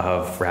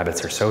of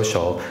rabbits are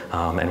social,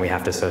 and we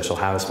have to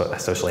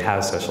socially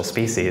house social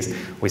species,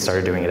 we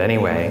started doing it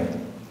anyway.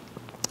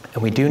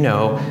 And we do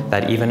know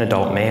that even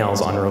adult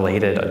males,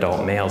 unrelated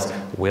adult males,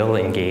 will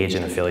engage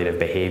in affiliative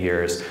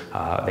behaviors.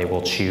 They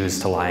will choose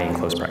to lie in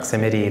close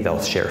proximity,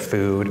 they'll share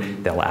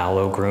food, they'll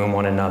allogroom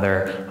one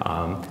another,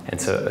 and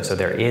so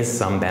there is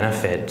some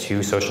benefit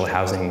to social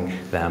housing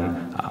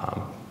them.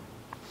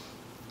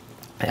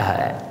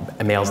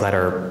 Males that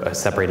are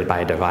separated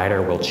by a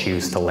divider will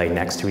choose to lay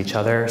next to each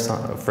other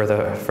for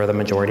the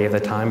majority of the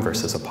time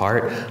versus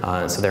apart.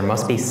 So there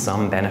must be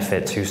some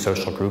benefit to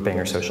social grouping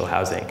or social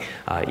housing,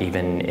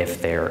 even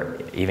if they're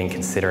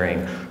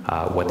considering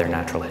what their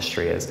natural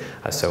history is.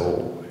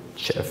 So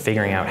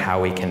figuring out how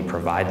we can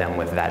provide them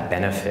with that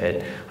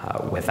benefit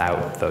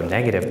without the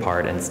negative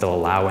part and still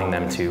allowing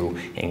them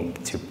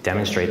to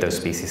demonstrate those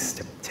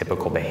species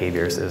typical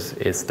behaviors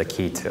is the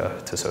key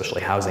to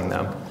socially housing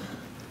them.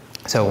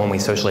 So when we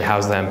socially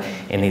house them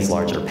in these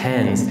larger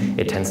pens,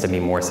 it tends to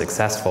be more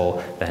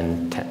successful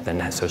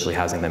than socially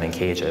housing them in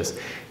cages.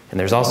 And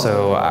there's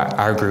also,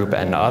 our group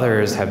and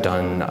others have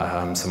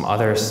done some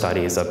other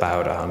studies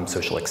about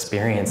social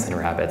experience in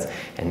rabbits.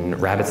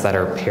 And rabbits that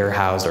are pair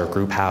housed or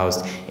group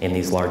housed in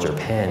these larger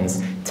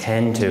pens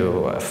tend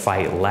to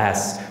fight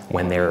less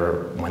when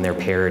they're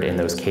paired in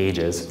those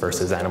cages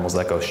versus animals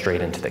that go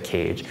straight into the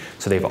cage.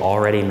 So they've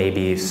already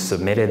maybe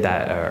submitted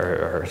that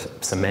or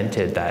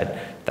cemented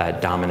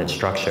that dominant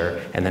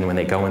structure, and then when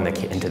they go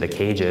into the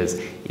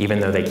cages, even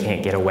though they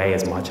can't get away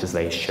as much as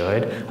they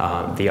should,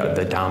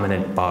 the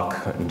dominant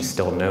buck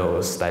still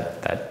knows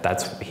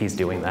that he's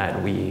doing that,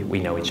 and we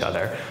know each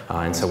other.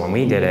 And so when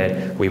we did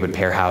it, we would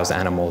pair house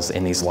animals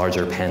in these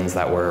larger pens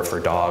that were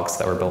for dogs,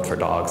 that were built for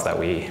dogs, that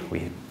we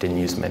didn't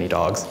use many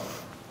dogs.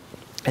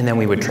 And then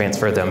we would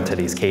transfer them to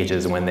these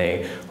cages when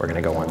they were going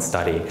to go on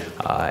study.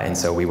 And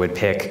so we would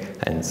pick,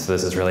 and so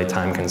this is really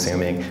time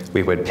consuming,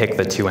 we would pick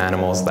the two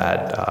animals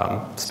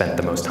that spent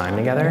the most time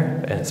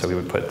together. And so we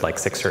would put like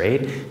 6 or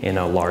 8 in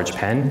a large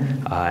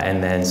pen.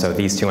 And then so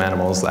these two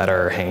animals that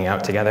are hanging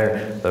out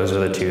together, those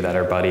are the two that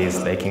are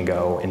buddies. They can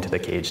go into the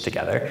cage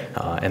together,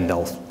 and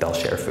they'll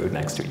share food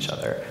next to each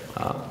other.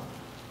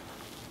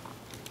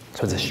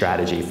 So it's a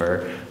strategy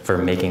for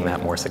making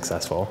that more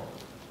successful.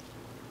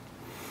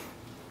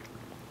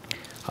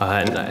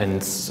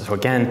 And so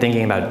again,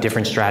 thinking about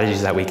different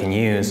strategies that we can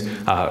use,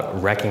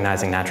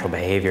 recognizing natural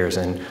behaviors,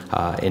 and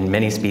in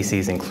many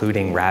species,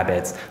 including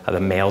rabbits,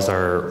 the males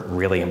are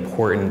really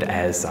important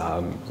as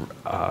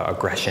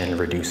aggression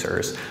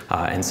reducers.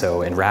 And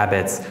so in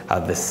rabbits,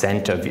 the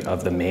scent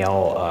of the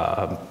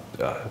male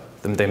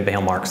the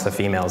male marks the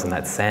females, and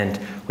that scent,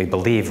 we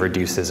believe,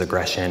 reduces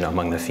aggression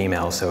among the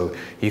females. So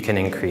you can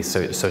increase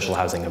social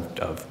housing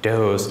of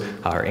does,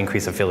 or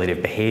increase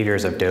affiliative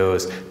behaviors of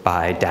does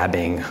by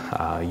dabbing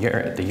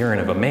the urine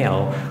of a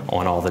male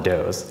on all the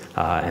does.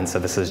 And so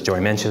this is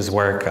Joy Mensch's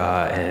work,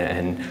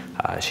 and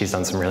she's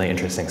done some really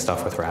interesting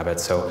stuff with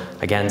rabbits. So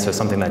again, so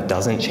something that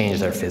doesn't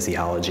change their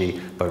physiology,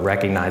 but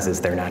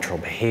recognizes their natural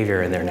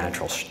behavior and their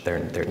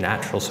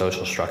natural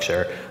social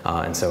structure.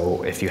 And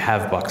so if you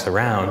have bucks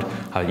around,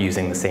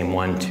 using the same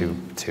one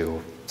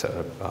to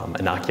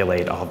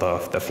inoculate all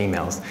the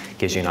females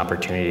gives you an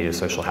opportunity to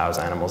social house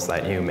animals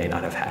that you may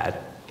not have had.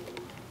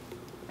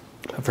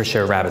 But for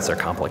sure, rabbits are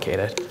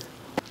complicated.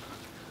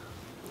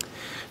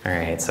 All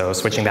right, so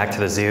switching back to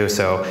the zoo,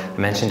 so I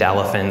mentioned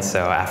elephants,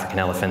 so African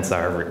elephants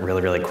are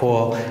really, really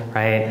cool,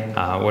 right?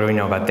 What do we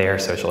know about their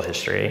social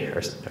history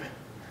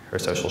or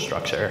social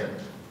structure?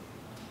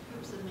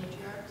 Groups of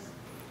matriarchs.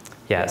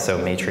 Yeah, so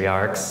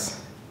matriarchs,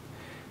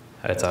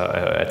 it's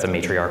a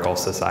matriarchal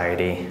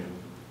society.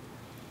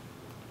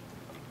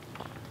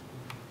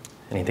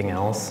 Anything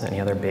else? Any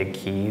other big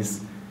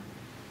keys?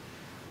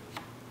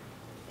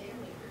 Family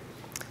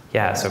groups.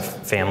 Yeah, so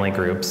family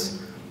groups.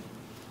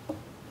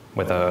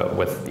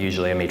 With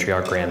usually a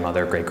matriarch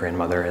grandmother,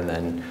 great-grandmother, and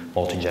then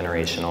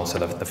multi-generational. So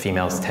the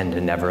females tend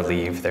to never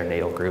leave their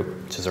natal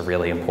group, which is a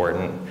really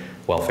important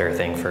welfare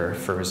thing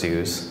for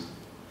zoos.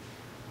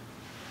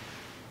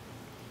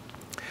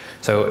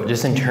 So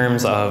just in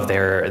terms of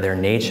their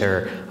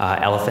nature,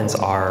 elephants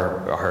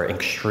are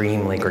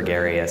extremely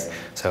gregarious.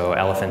 So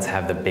elephants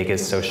have the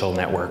biggest social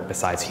network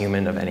besides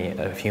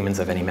humans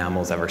of any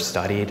mammals ever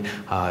studied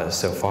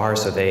so far.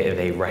 So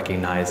they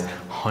recognize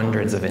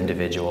hundreds of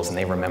individuals and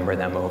they remember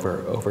them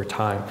over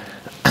time.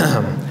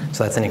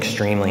 So that's an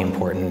extremely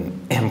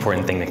important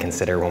thing to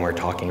consider when we're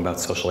talking about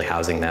socially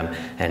housing them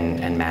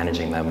and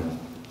managing them.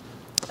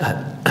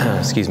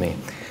 Excuse me.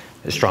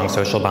 Strong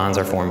social bonds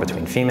are formed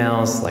between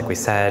females, like we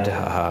said,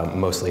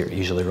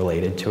 usually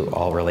related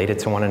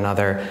to one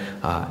another.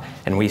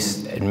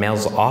 And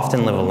males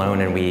often live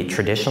alone, and we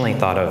traditionally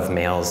thought of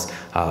males,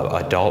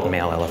 adult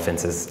male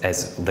elephants,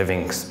 as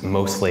living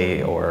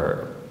mostly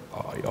or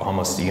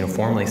almost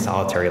uniformly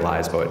solitary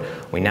lives. But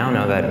we now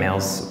know that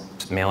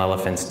male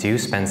elephants do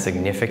spend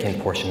significant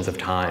portions of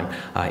time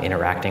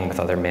interacting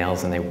with other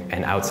males,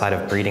 and outside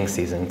of breeding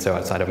season, so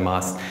outside of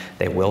must,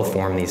 they will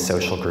form these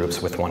social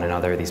groups with one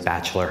another, these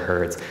bachelor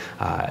herds,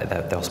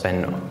 that they'll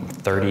spend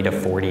 30 to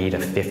 40 to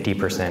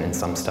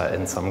 50%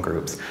 in some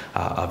groups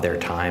of their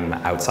time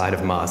outside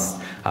of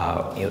must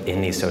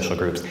in these social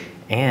groups.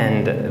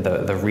 And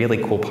the really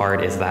cool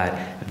part is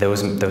that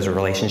those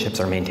relationships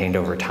are maintained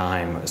over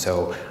time.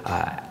 So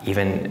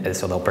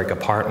so they'll break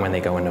apart when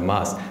they go into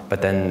must,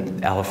 but then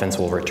elephants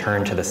will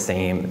return to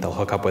they'll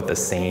hook up with the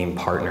same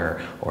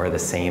partner or the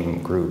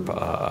same group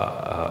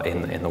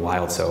in the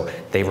wild. So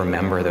they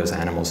remember those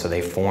animals,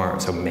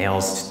 so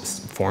males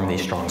form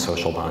these strong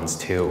social bonds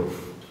too.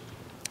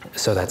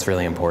 So that's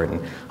really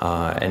important.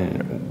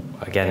 And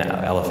again,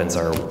 elephants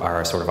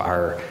are sort of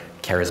our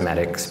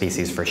charismatic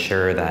species for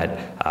sure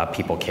that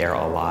people care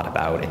a lot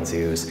about in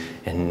zoos.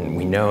 And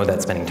we know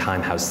that spending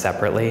time housed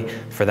separately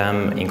for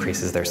them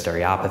increases their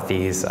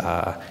stereopathies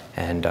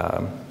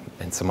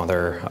and some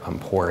other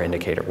poor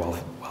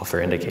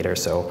welfare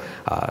indicators. So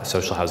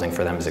social housing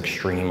for them is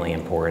extremely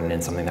important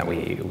and something that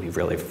we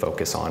really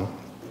focus on.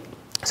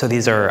 So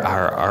these are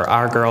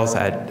our girls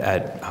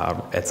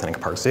at Seneca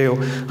Park Zoo.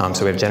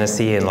 So we have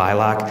Genesee and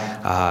Lilac.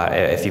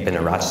 If you've been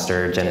to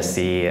Rochester,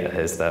 Genesee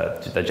is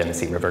the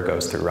Genesee River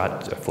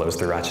flows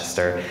through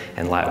Rochester,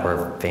 and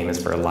we're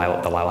famous for the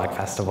Lilac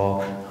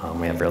Festival.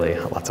 We have really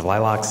lots of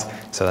lilacs,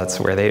 so that's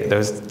where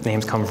those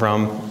names come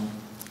from.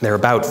 They're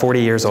about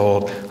 40 years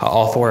old.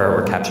 All four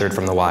were captured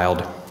from the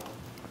wild.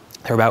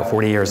 They're about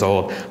 40 years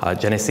old.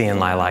 Genesee and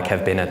Lilac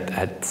have been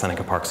at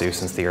Seneca Park Zoo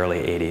since the early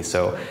 80s,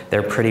 so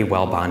they're pretty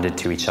well bonded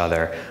to each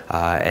other.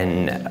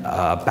 And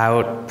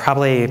about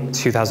probably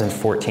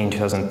 2014,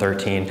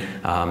 2013,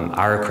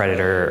 our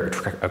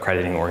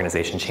accrediting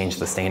organization changed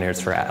the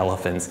standards for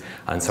elephants,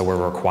 and so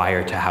we're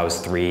required to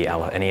house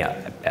any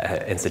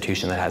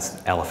institution that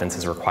has elephants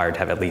is required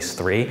to have at least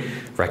 3,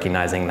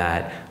 recognizing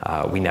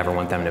that we never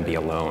want them to be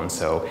alone.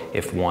 So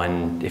if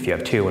you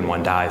have 2 and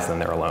 1 dies, then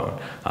they're alone,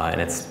 and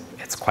it's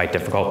quite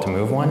difficult to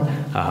move one.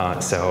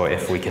 So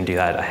if we can do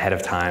that ahead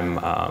of time,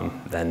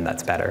 then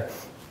that's better.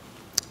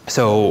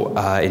 So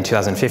in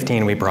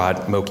 2015, we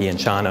brought Moki and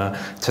Shana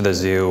to the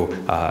zoo,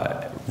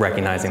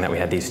 recognizing that we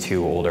had these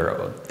two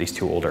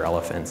older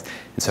elephants.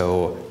 And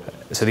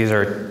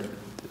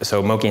so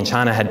Moki and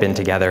Shana had been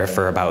together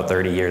for about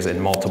 30 years in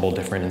multiple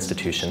different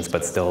institutions,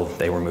 but still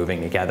they were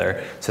moving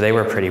together. So they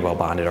were pretty well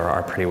bonded, or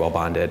are pretty well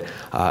bonded.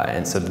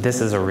 And so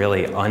this is a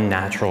really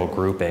unnatural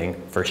grouping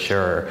for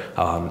sure,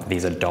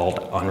 these adult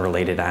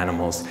unrelated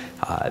animals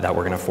that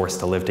we're gonna force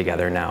to live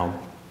together now.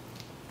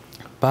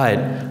 But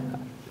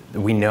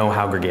we know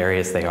how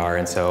gregarious they are,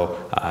 and so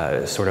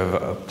sort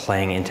of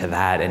playing into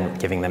that and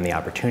giving them the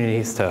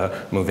opportunities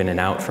to move in and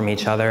out from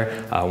each other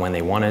when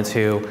they wanted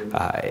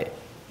to,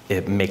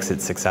 it makes it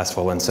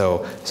successful. And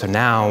so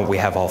now we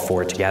have all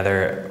 4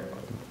 together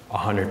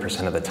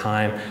 100% of the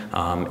time,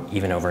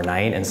 even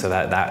overnight. And so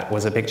that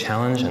was a big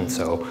challenge, and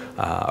so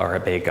or a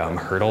big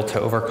hurdle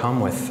to overcome.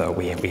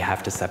 We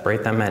have to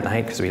separate them at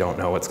night because we don't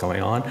know what's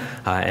going on,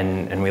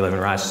 and we live in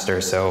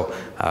Rochester, so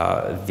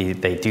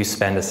they do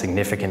spend a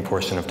significant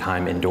portion of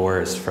time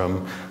indoors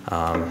from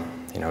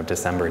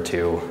December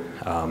to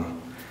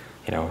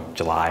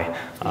July.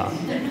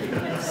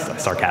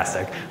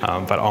 Sarcastic,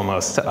 but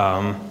almost.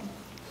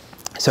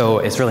 So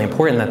it's really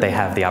important that they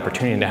have the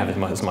opportunity to have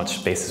as much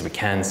space as we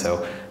can.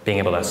 So being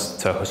able to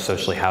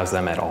socially house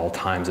them at all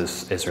times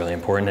is really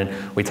important.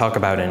 And we talk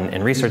about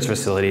in research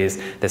facilities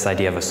this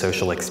idea of a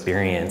social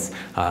experience,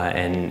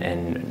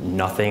 and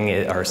nothing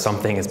or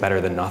something is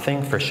better than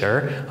nothing for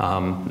sure.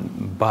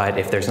 But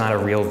if there's not a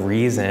real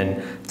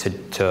reason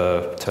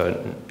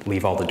to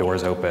leave all the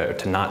doors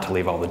open, not to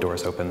leave all the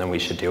doors open, then we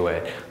should do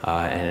it.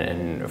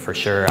 And for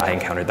sure, I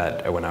encountered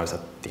that when I was at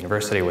the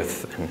university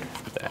with, and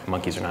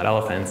monkeys are not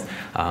elephants,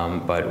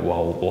 but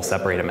we'll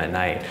separate them at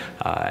night,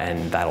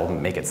 and that'll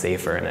make it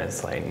safer. And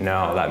it's like,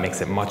 no, that makes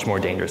it much more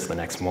dangerous the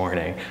next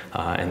morning.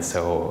 And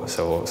so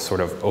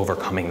sort of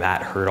overcoming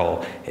that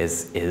hurdle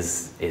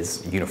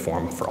is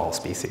uniform for all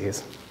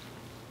species.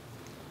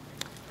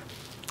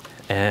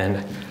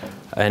 And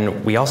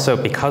we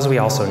also, because we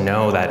also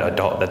know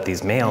that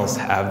these males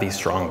have these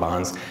strong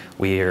bonds,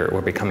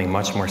 we're becoming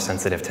much more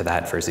sensitive to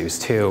that for zoos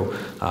too.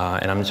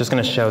 And I'm just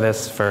going to show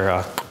this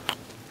for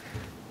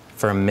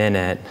a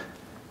minute.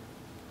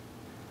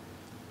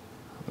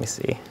 Let me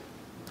see.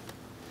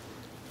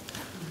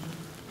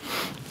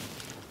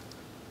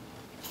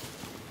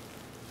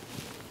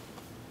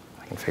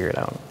 I can figure it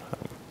out.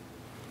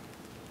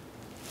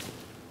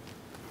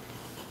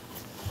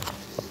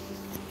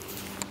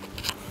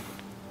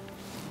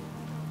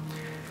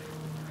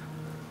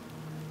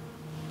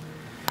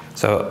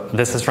 So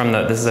this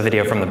is a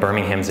video from the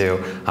Birmingham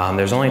Zoo.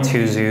 There's only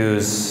 2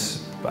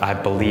 zoos, I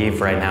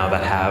believe, right now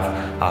that have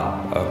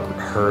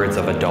herds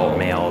of adult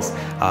males,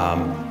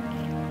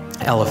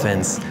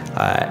 elephants,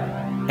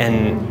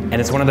 and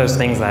it's one of those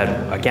things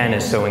that, again,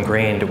 is so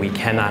ingrained. We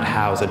cannot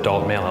house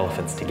adult male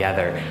elephants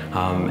together,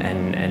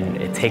 and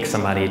it takes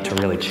somebody to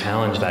really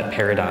challenge that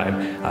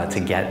paradigm to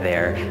get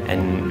there.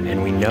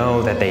 And we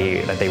know that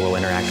they will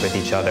interact with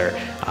each other,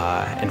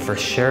 and for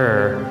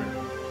sure.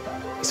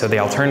 So the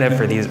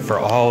alternative for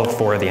all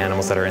 4 of the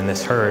animals that are in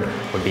this herd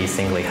would be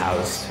singly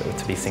housed,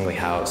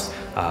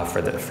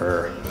 for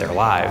their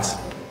lives.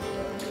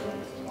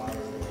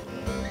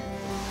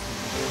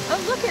 Oh,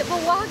 look at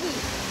Milwaukee.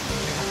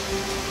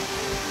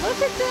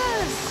 Look at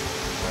this.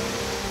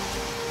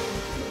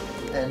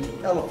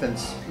 And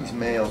elephants, these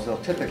males, they'll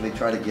typically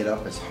try to get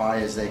up as high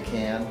as they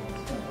can,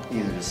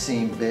 either to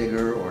seem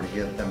bigger or to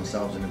give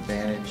themselves an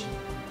advantage,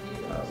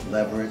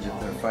 leverage if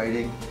they're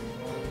fighting.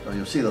 So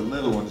you'll see the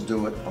little ones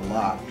do it a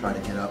lot, trying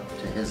to get up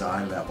to his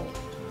eye level.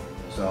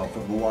 So for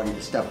Milwaukee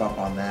to step up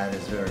on that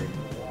is very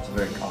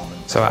common.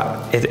 So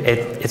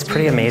it's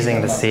pretty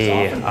amazing to see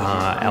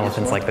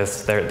elephants like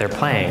this. They're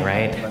playing,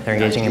 right? They're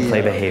engaging in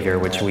play behavior,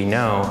 which we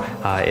know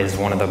is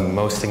one of the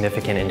most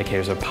significant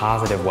indicators of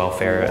positive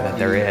welfare that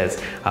there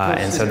is.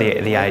 And so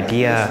the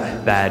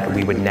idea that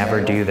we would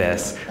never do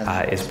this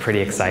is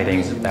pretty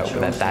exciting.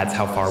 That's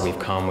how far we've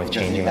come with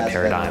changing the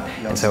paradigm.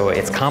 And so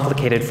it's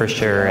complicated for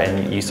sure.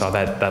 And you saw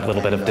that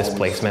little bit of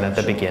displacement at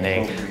the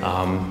beginning,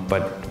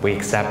 but we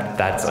accept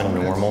that's a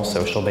normal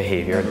social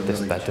behavior,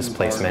 that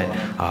displacement.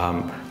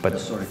 But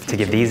to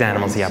give these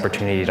animals the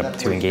opportunity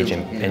to engage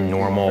in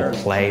normal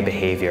play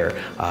behavior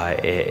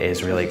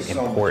is really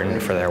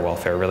important for their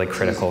welfare, really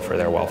critical for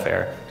their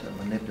welfare.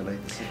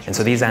 And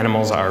so these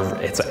animals are,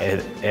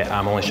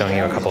 I'm only showing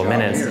you a couple of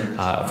minutes.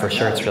 For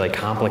sure it's really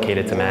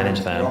complicated to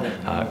manage them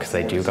because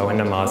they do go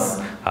into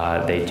musks.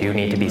 They do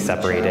need to be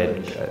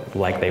separated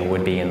like they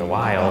would be in the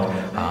wild.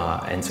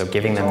 And so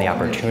giving them the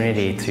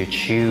opportunity to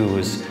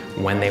choose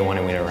when they want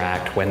to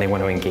interact, when they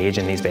want to engage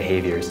in these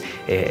behaviors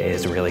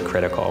is really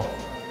critical.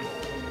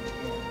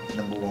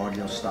 Number 1,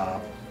 you'll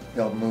stop.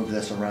 They'll move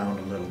this around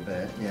a little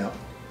bit. Yeah.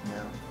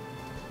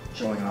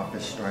 Showing off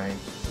his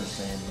strength, just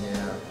saying,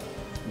 yeah.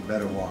 You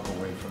better walk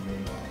away from me.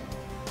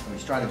 So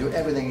he's trying to do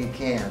everything he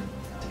can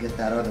to get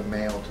that other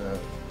male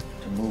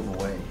to move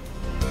away.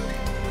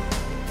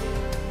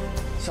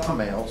 Some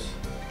males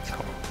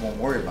won't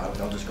worry about it.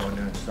 They'll just go in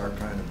there and start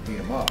trying to beat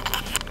him up.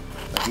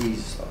 But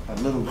he's a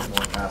little bit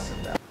more passive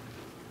now.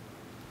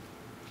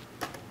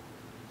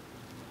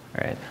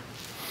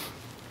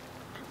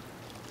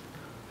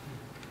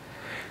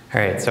 All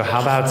right, so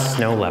how about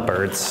snow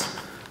leopards?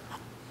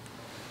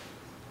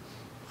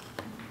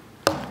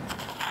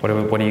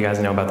 What do you guys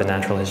know about the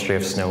natural history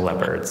of snow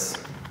leopards?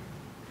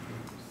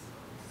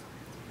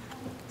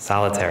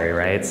 Solitary,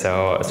 right?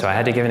 So I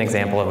had to give an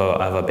example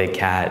of a big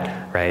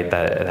cat,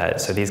 right?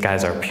 So these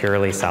guys are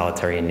purely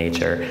solitary in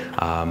nature,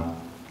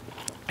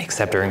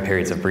 except during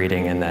periods of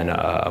breeding and then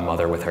a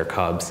mother with her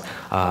cubs.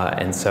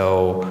 And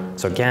so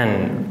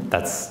again,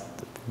 that's,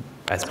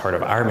 as part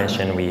of our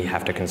mission, we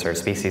have to conserve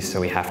species,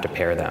 so we have to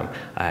pair them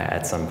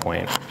at some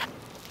point.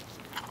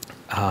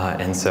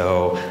 And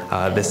so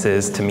this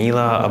is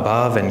Tamila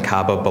above and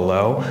Kaba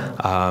below.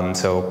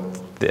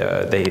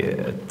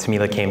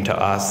 Tamila came to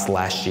us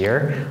last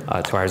year,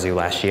 to our zoo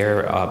last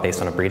year,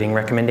 based on a breeding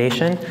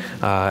recommendation.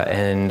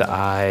 And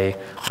I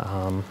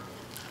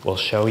will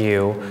show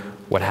you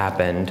what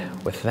happened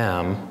with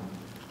them.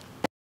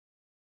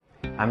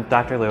 I'm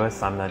Dr.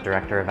 Lewis. I'm the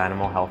Director of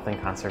Animal Health and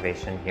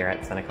Conservation here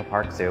at Seneca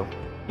Park Zoo.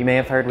 You may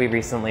have heard we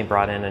recently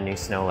brought in a new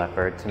snow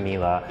leopard,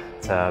 Tamila,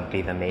 to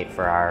be the mate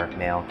for our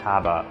male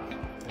Kaba.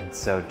 And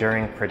so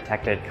during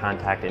protected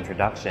contact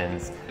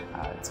introductions,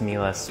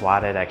 Tamila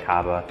swatted at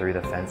Kaba through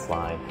the fence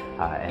line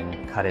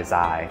and cut his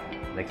eye.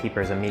 The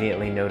keepers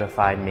immediately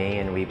notified me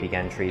and we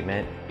began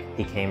treatment.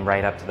 He came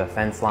right up to the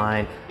fence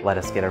line, let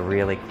us get a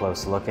really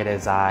close look at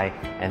his eye,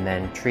 and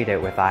then treat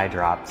it with eye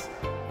drops.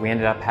 We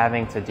ended up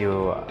having to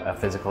do a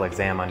physical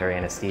exam under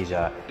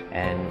anesthesia,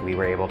 and we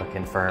were able to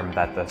confirm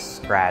that the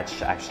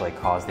scratch actually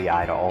caused the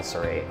eye to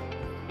ulcerate.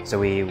 So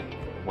we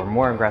were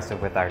more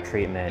aggressive with our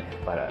treatment,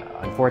 but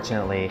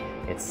unfortunately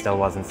it still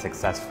wasn't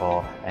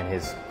successful, and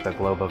the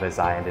globe of his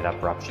eye ended up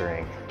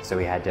rupturing. So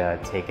we had to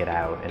take it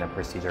out in a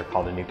procedure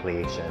called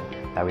enucleation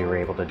that we were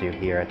able to do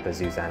here at the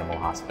zoo's animal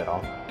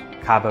hospital.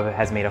 Kaba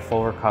has made a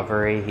full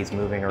recovery. He's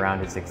moving around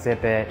his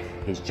exhibit,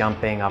 he's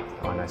jumping up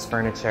on his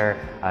furniture,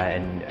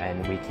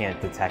 and we can't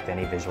detect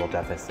any visual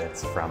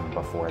deficits from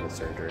before the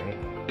surgery.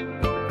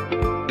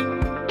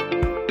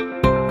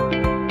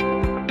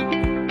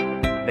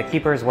 The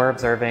keepers were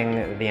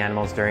observing the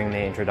animals during the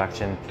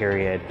introduction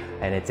period,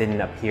 and it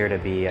didn't appear to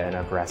be an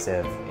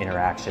aggressive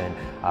interaction,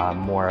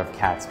 more of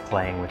cats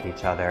playing with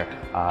each other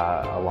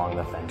along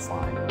the fence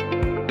line.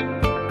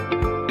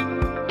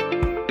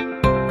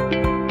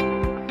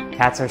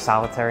 Cats are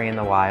solitary in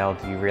the wild.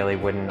 You really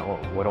would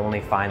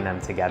only find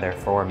them together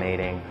for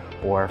mating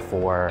or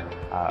for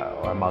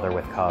a mother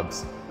with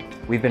cubs.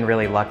 We've been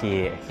really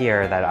lucky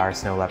here that our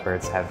snow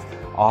leopards have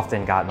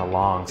often gotten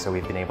along, so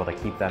we've been able to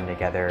keep them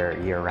together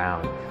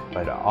year-round.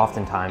 But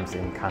oftentimes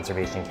in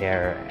conservation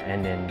care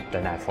and in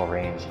the natural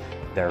range,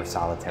 they're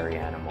solitary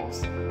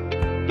animals.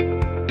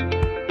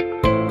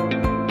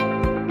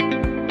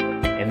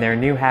 In their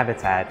new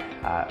habitat,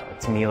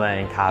 Tamila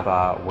and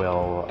Kaba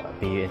will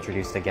be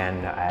introduced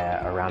again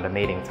around a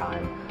mating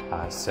time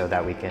so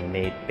that we can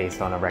mate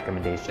based on a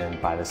recommendation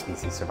by the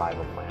species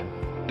survival plan.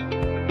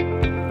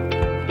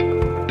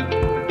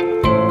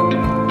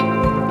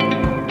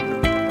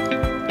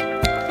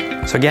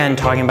 So again,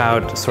 talking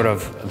about sort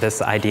of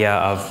this idea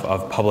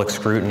of public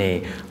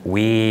scrutiny,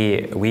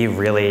 we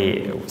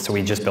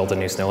just built a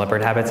new snow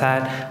leopard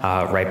habitat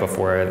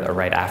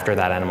right after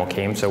that animal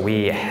came. So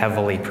we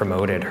heavily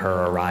promoted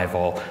her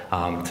arrival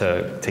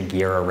to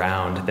gear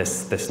around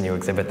this new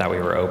exhibit that we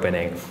were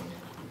opening.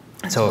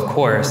 So of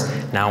course,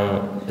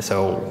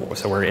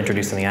 so we're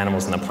introducing the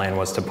animals, and the plan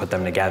was to put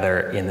them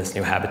together in this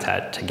new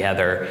habitat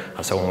together.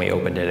 So when we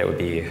opened it, it would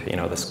be, you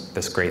know,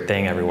 this great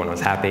thing. Everyone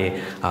was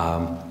happy.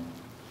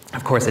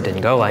 Of course, it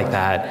didn't go like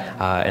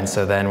that, and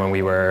so then when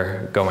we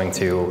were going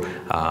to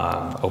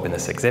open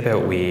this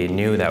exhibit, we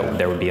knew that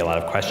there would be a lot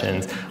of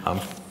questions.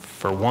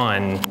 For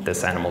one,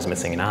 this animal's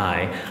missing an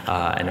eye,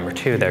 and number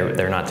two,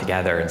 they're not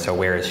together, and so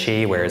where is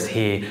she, where is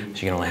he?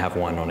 She can only have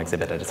one on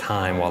exhibit at a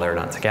time while they're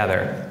not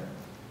together.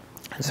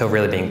 And so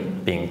really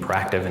being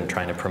proactive and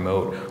trying to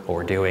promote what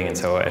we're doing. And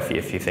so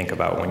if you think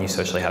about when you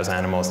socially house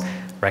animals,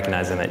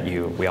 recognizing that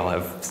we all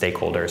have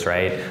stakeholders,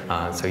 right?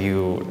 So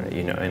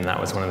you know, and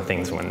that was one of the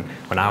things when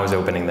I was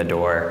opening the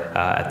door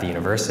at the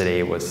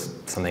university, was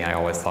something I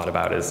always thought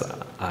about is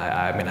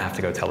I'm gonna have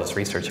to go tell this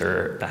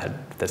researcher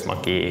that this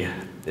monkey,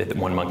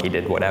 one monkey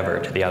did whatever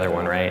to the other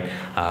one, right?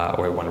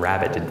 Or one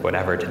rabbit did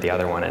whatever to the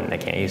other one, and they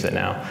can't use it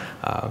now.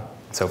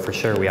 So for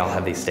sure, we all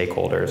have these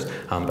stakeholders,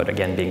 but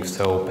again,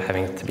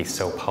 having to be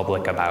so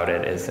public about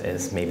it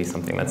is maybe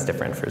something that's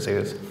different for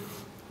zoos.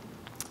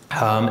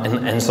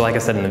 And so, like I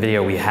said in the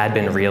video, we had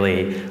been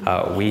really,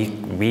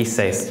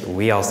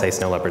 we all say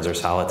snow leopards are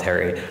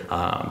solitary,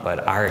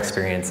 but our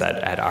experience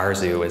at our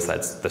zoo is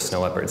that the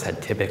snow leopards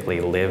had typically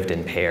lived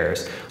in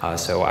pairs.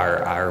 So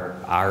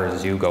our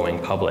zoo-going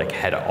public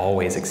had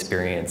always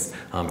experienced,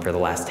 for the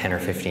last 10 or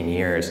 15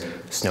 years,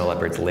 snow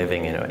leopards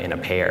living in a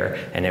pair.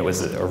 And it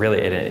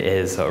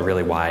is a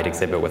really wide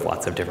exhibit with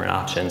lots of different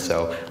options.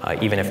 So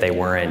even if they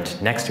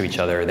weren't next to each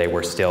other, they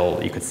were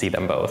still, you could see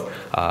them both.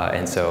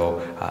 And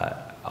so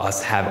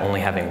us only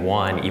having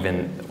one,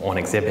 even on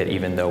exhibit,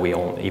 even though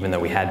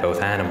we had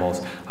both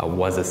animals,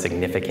 was a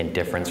significant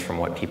difference from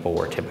what people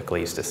were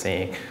typically used to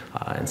seeing.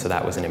 And so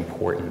that was an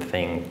important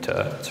thing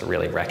to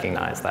really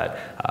recognize,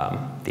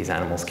 that these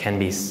animals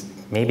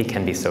maybe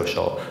can be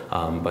social,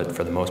 but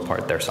for the most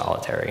part they're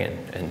solitary,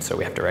 and so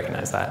we have to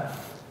recognize that.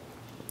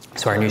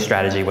 So our new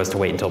strategy was to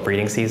wait until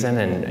breeding season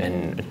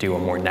and do a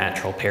more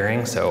natural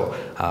pairing. So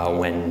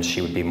when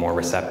she would be more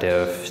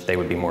receptive, they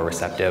would be more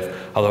receptive.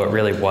 Although it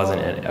really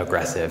wasn't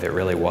aggressive. It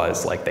really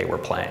was like they were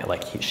playing.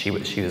 Like she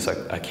was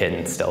a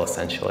kitten still,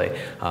 essentially,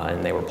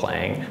 and they were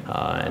playing.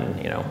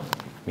 And you know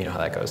how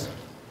that goes.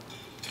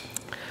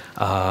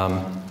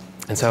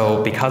 And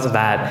so because of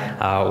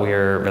that,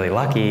 we're really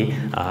lucky,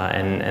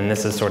 and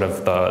this is sort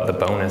of the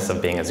bonus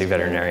of being a zoo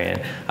veterinarian.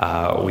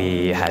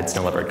 We had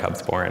snow leopard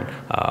cubs born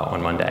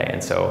on Monday,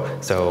 and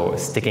so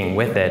sticking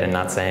with it and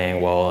not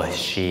saying, well,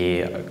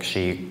 she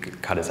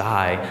cut his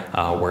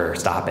eye, we're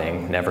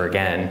stopping, never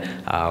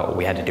again.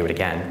 We had to do it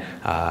again,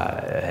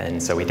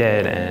 and so we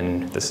did,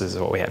 and this is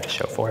what we have to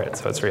show for it.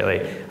 So it's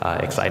really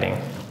exciting.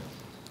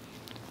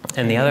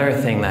 And the other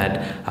thing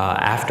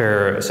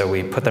that so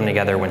we put them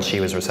together when she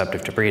was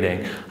receptive to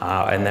breeding,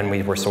 and then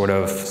we were sort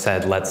of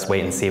said, let's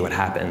wait and see what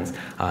happens.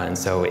 And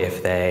so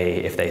if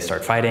they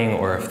start fighting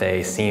or if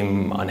they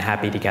seem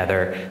unhappy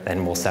together,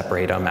 then we'll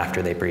separate them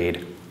after they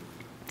breed.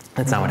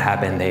 That's not what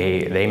happened.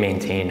 They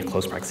maintained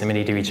close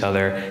proximity to each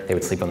other. They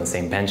would sleep on the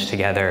same bench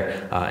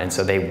together, and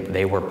so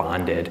they were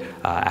bonded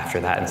after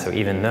that. And so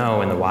even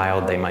though in the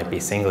wild they might be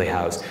singly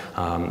housed,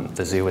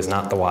 the zoo is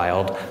not the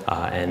wild,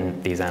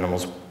 and these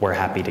animals were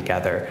happy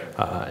together.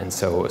 And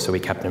so we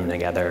kept them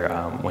together.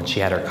 When she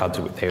had her cubs,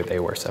 they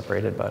were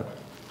separated, but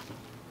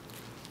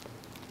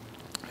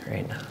all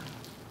right.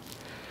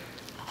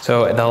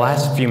 So the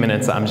last few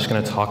minutes, I'm just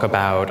going to talk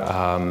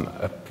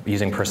about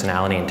using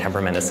personality and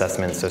temperament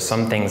assessments. So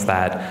some things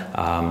that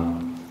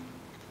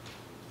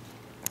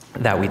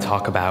that we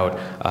talk about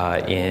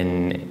that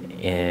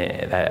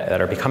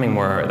are becoming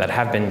more, that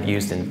have been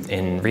used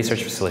in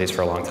research facilities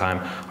for a long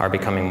time, are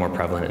becoming more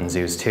prevalent in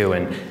zoos too,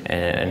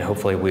 and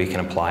hopefully we can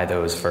apply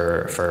those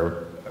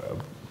for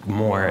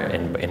more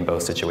in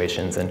both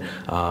situations. And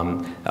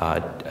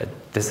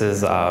this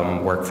is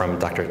work from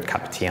Dr.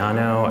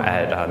 Capitiano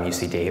at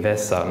UC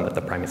Davis, at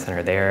the Primate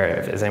Center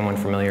there. Is anyone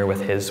familiar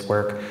with his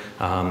work?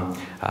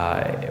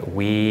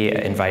 We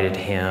invited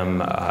him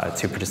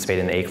to participate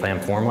in the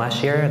ACLAM forum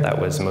last year that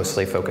was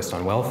mostly focused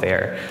on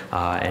welfare.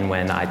 And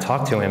when I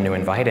talked to him to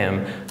invite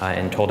him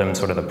and told him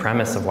sort of the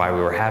premise of why we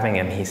were having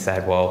him, he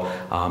said, well,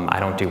 I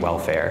don't do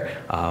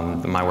welfare.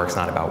 My work's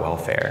not about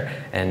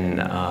welfare.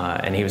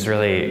 And he was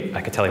really,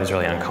 I could tell he was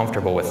really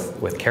uncomfortable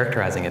with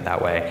characterizing it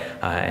that way.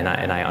 And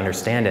I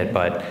understand it,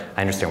 but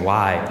I understand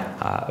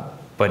why.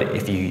 But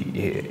if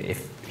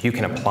you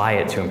can apply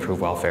it to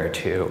improve welfare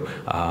too,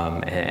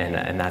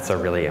 and that's a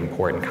really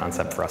important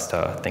concept for us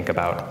to think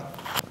about.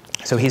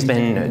 So he's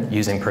been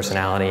using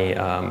personality.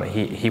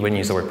 He wouldn't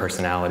use the word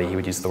personality. He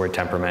would use the word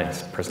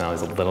temperament.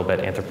 Personality is a little bit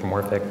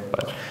anthropomorphic,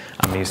 but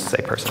I'm used to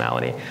say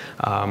personality.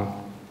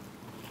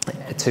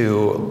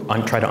 To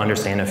try to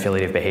understand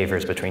affiliative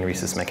behaviors between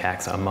rhesus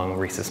macaques among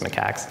rhesus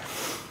macaques.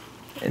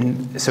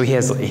 And so he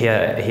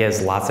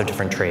has lots of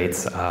different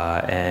traits,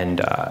 and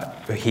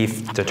he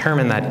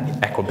determined that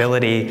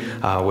equability,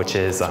 which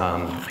is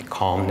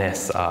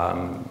calmness,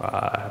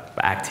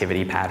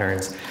 activity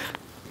patterns,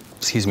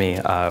 excuse me,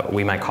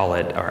 we might call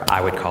it, or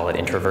I would call it,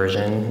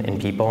 introversion in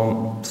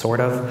people, sort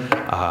of,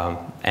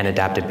 and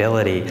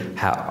adaptability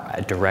are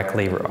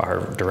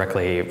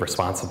directly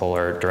responsible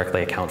or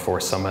directly account for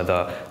some of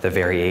the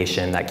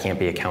variation that can't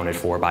be accounted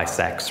for by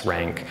sex,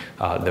 rank,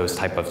 those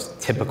type of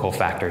typical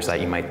factors that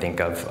you might think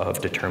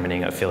of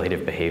determining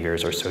affiliative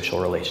behaviors or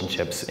social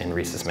relationships in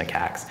rhesus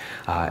macaques.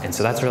 And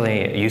so that's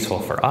really useful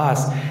for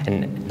us,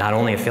 and not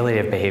only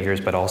affiliative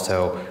behaviors, but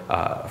also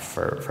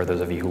for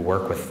those of you who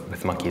work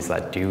with monkeys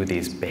that do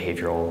these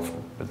behavioral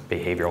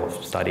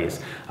studies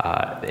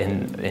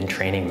in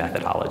training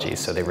methodologies.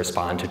 So they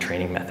respond to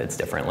training methods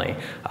differently.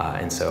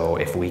 And so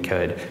if we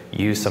could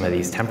use some of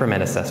these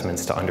temperament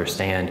assessments to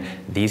understand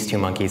these two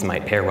monkeys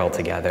might pair well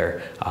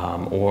together,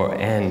 or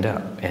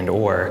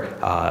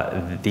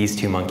these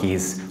two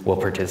monkeys will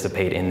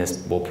participate in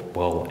this,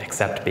 will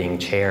accept being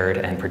chaired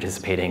and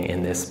participating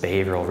in this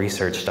behavioral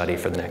research study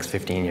for the next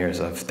 15 years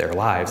of their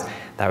lives,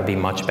 that would be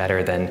much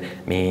better than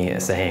me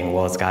saying,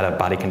 well, it's got a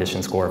body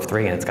condition score of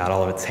 3 and it's got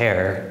all of its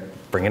hair,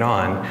 bring it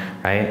on,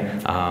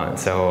 right?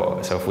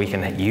 So if we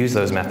can use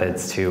those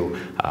methods to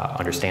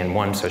understand,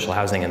 one, social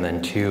housing, and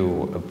then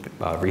two,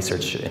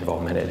 research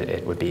involvement,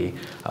 it would be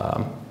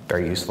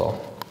very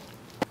useful.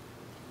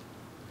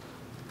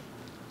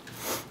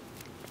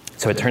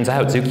 So it turns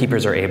out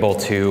zookeepers are able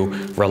to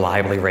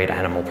reliably rate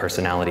animal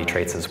personality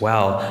traits as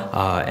well,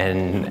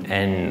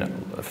 and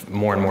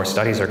more and more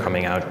studies are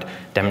coming out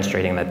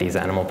demonstrating that these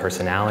animal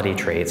personality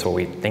traits, what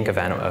we think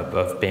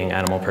of being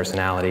animal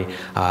personality,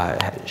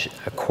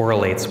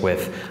 correlates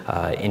with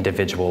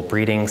individual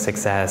breeding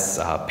success,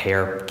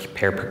 pair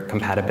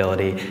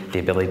compatibility, the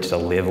ability to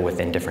live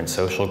within different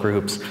social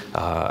groups,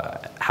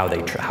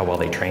 how well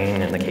they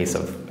train in the case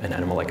of an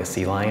animal like a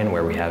sea lion,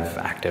 where we have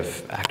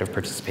active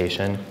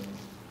participation.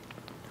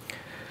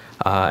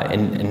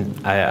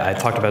 And I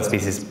talked about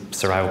species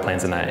survival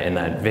plans in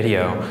that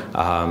video,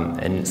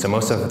 and so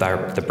most of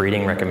the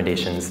breeding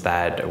recommendations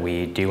that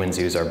we do in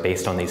zoos are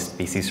based on these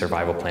species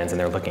survival plans, and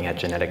they're looking at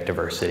genetic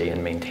diversity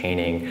and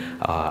maintaining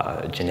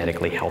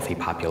genetically healthy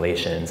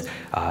populations.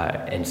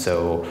 And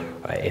so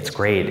it's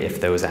great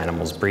if those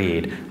animals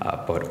breed,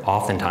 but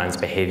oftentimes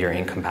behavior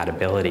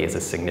incompatibility is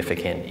a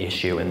significant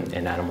issue,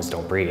 and animals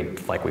don't breed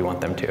like we want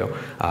them to.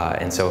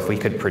 And so if we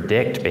could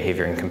predict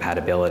behavior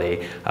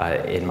incompatibility,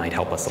 it might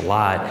help us a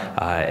lot,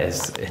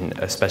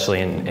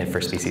 especially for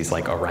species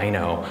like a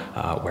rhino,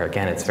 where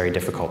again it's very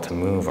difficult to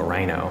move a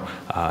rhino.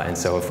 And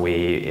so if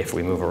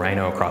we move a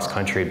rhino across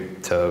country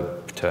to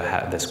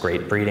have this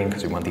great breeding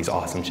because we want these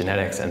awesome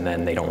genetics, and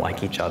then they don't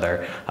like each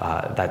other,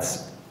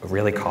 that's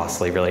really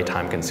costly, really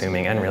time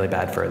consuming, and really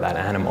bad for that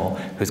animal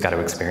who's got to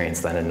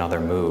experience then another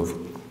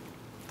move.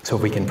 So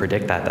if we can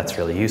predict that, that's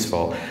really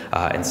useful.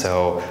 And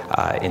so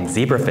in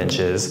zebra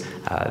finches,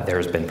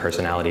 there's been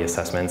personality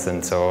assessments,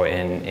 and so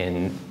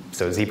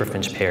so zebra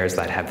finch pairs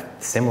that have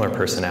similar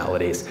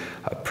personalities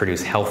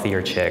produce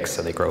healthier chicks,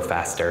 so they grow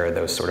faster,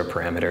 those sort of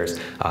parameters,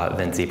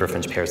 than zebra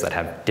finch pairs that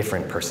have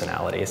different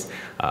personalities.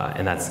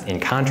 And that's in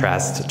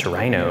contrast to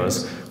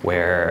rhinos,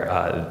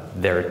 where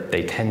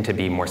they tend to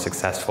be more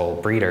successful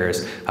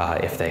breeders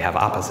if they have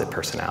opposite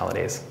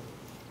personalities.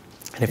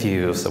 And if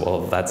you, so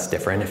well, that's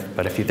different,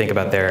 but if you think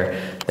about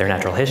their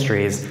natural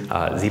histories,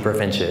 zebra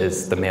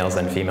finches, the males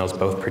and females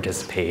both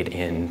participate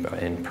in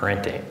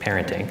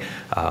parenting.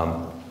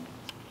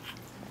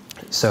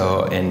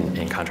 So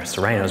in contrast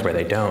to rhinos where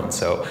they don't,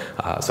 so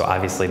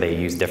obviously they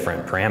use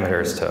different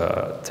parameters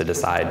to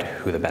decide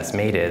who the best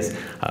mate is,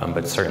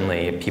 but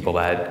certainly people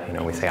that,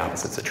 we say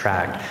opposites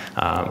attract,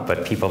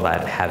 but people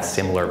that have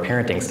similar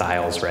parenting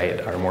styles,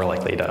 right, are more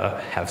likely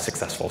to have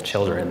successful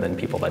children than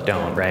people that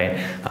don't, right?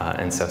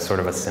 And so sort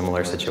of a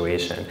similar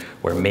situation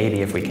where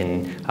maybe if we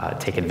can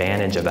take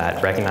advantage of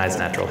that, recognize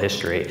natural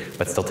history,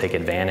 but still take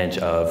advantage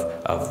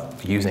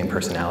of using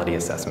personality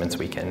assessments,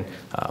 we can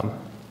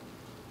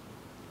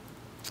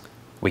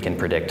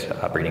predict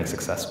breeding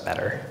success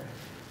better.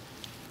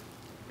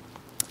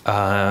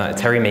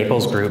 Terry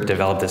Maple's group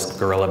developed this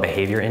gorilla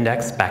behavior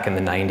index back in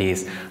the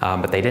 90s,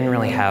 but they didn't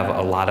really have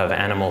a lot of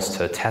animals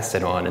to test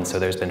it on, and so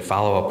there's been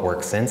follow-up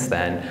work since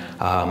then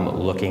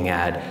looking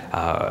at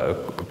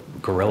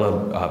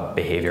gorilla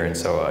behavior. And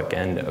so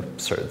again,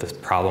 sort of this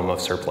problem of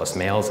surplus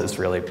males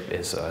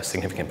is a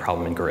significant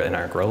problem in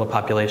our gorilla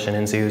population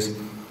in zoos.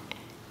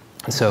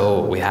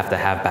 So we have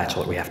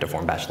to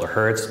form bachelor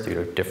herds due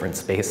to different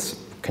space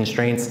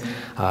constraints,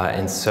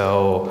 and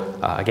so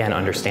again,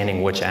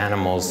 understanding which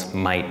animals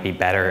might be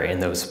better in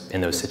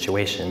those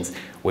situations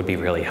would be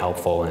really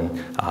helpful.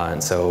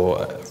 And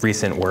so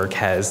recent work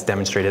has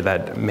demonstrated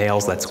that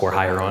males that score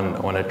higher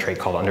on a trait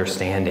called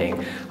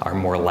understanding are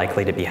more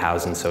likely to be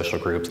housed in social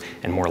groups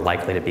and more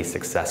likely to be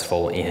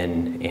successful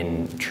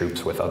in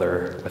troops with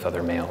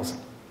other males.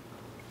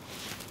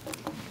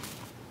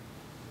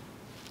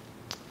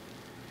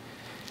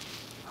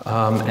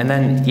 And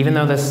then even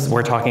though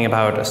we're talking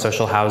about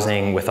social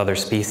housing with other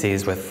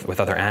species, with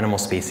other animal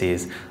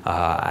species,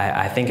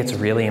 I think it's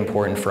really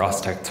important for us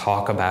to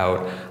talk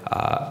about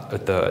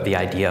the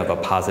idea of a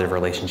positive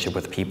relationship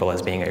with people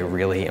as being a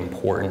really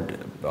important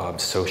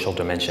social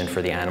dimension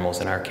for the animals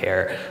in our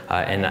care.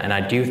 And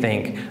I do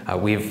think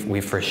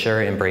we've for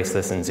sure embraced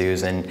this in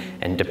zoos,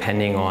 and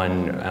depending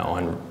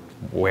on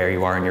where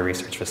you are in your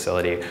research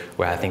facility,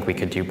 where I think we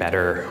could do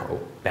better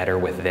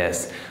with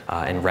this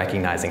and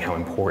recognizing how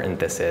important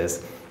this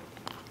is.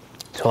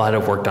 So a lot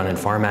of work done in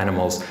farm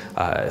animals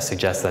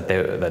suggests that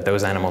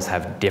those animals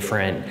have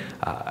different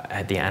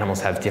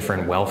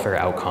welfare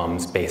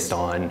outcomes based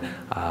on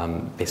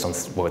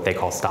what they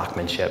call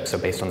stockmanship. So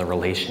based on the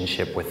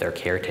relationship with their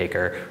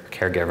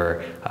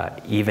caregiver,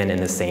 even in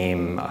the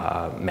same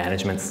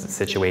management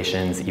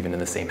situations, even in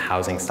the same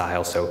housing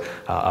style. So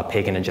a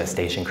pig in a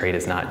gestation crate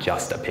is not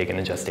just a pig in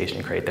a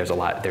gestation crate.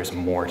 There's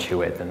more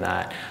to it than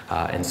that.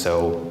 And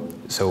so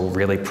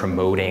really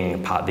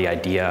promoting the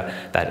idea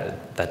that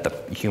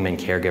the human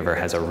caregiver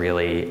has a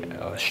really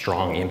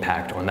strong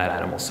impact on that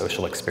animal's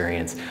social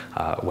experience,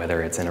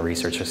 whether it's in a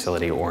research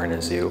facility or in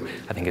a zoo,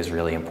 I think is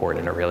really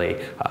important and a really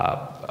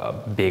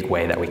big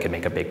way that we could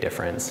make a big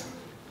difference.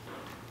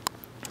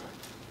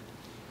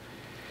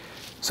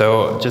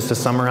 So just to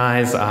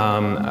summarize,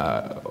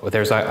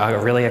 there's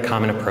really a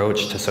common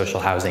approach to social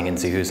housing in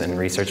zoos and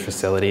research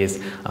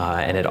facilities,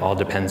 and it all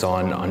depends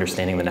on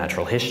understanding the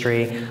natural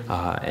history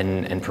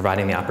and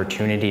providing the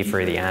opportunity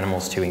for the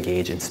animals to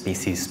engage in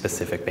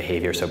species-specific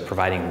behavior. So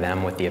providing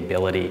them with the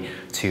ability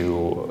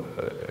to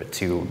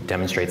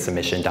demonstrate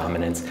submission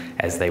dominance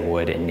as they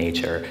would in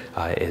nature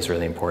is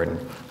really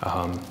important.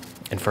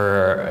 And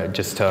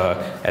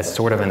as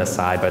sort of an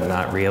aside, but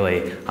not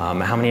really,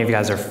 how many of you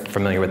guys are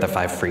familiar with the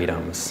 5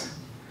 freedoms?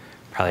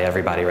 Probably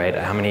everybody, right?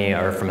 How many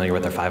are familiar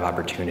with the 5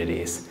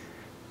 opportunities?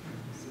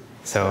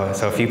 So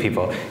a few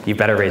people. You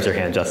better raise your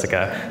hand,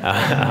 Jessica.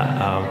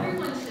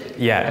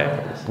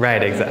 Yeah,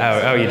 right.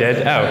 Oh, you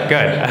did? Oh,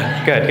 good.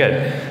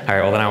 All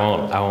right. Well, then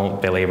I won't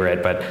belabor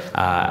it. But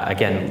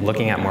again,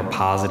 looking at more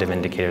positive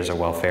indicators of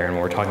welfare, and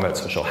when we're talking about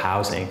social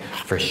housing,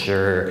 for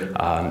sure,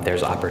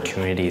 there's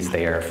opportunities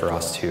there for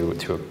us to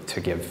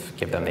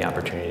give them the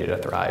opportunity to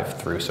thrive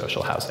through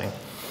social housing.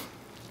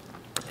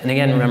 And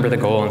again, remember the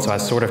goal, and so I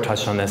sort of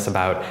touched on this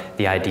about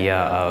the idea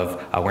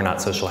of we're not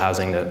social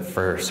housing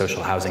for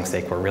social housing's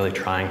sake, we're really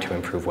trying to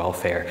improve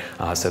welfare.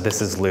 So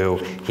this is Lou,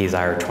 he's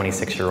our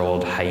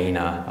 26-year-old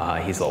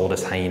hyena. He's the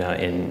oldest hyena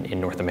in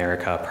North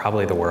America,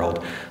 probably the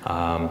world.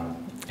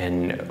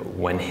 And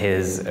when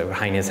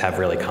hyenas have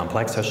really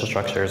complex social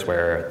structures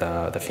where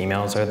the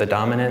females are the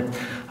dominant,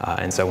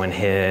 and so when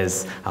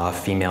his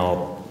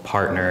female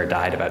partner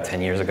died about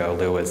 10 years ago.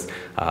 Lou was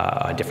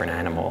a different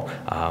animal,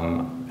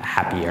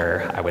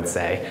 happier, I would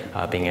say,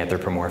 being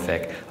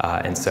anthropomorphic.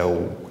 And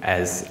so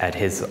at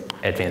his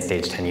advanced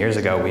age 10 years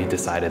ago, we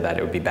decided that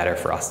it would be better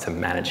for us to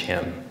manage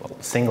him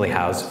singly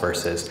housed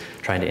versus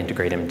trying to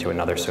integrate him into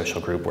another social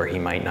group where he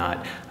might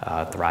not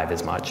thrive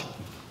as much.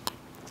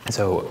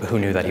 So who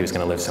knew that he was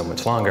going to live so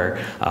much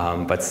longer?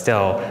 But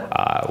still,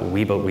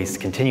 we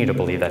continue to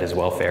believe that his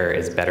welfare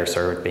is better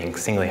served being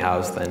singly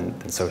housed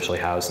than socially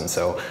housed. And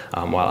so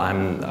while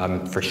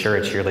I'm for sure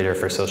a cheerleader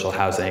for social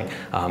housing,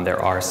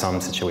 there are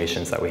some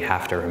situations that we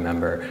have to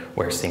remember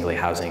where singly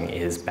housing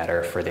is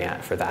better for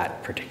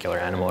that particular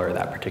animal or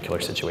that particular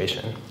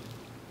situation.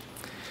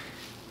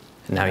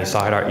 Now you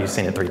saw it, you've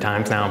seen it 3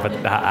 times now, but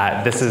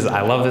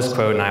I love this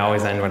quote, and I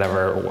always end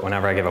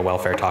whenever I give a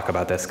welfare talk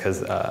about this,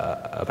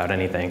 about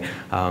anything,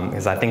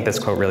 because I think this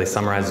quote really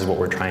summarizes what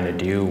we're trying to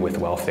do with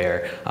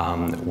welfare.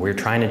 We're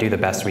trying to do the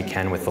best we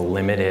can with the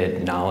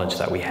limited knowledge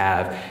that we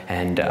have,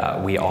 and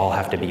we all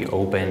have to be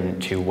open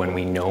to, when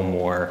we know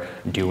more,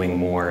 doing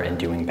more and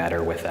doing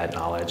better with that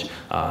knowledge.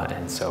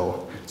 And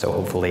so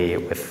hopefully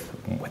with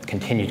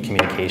continued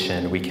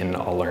communication, we can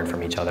all learn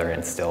from each other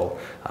and still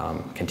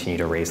continue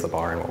to raise the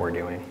bar in what we're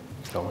doing.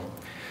 So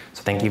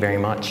thank you very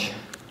much.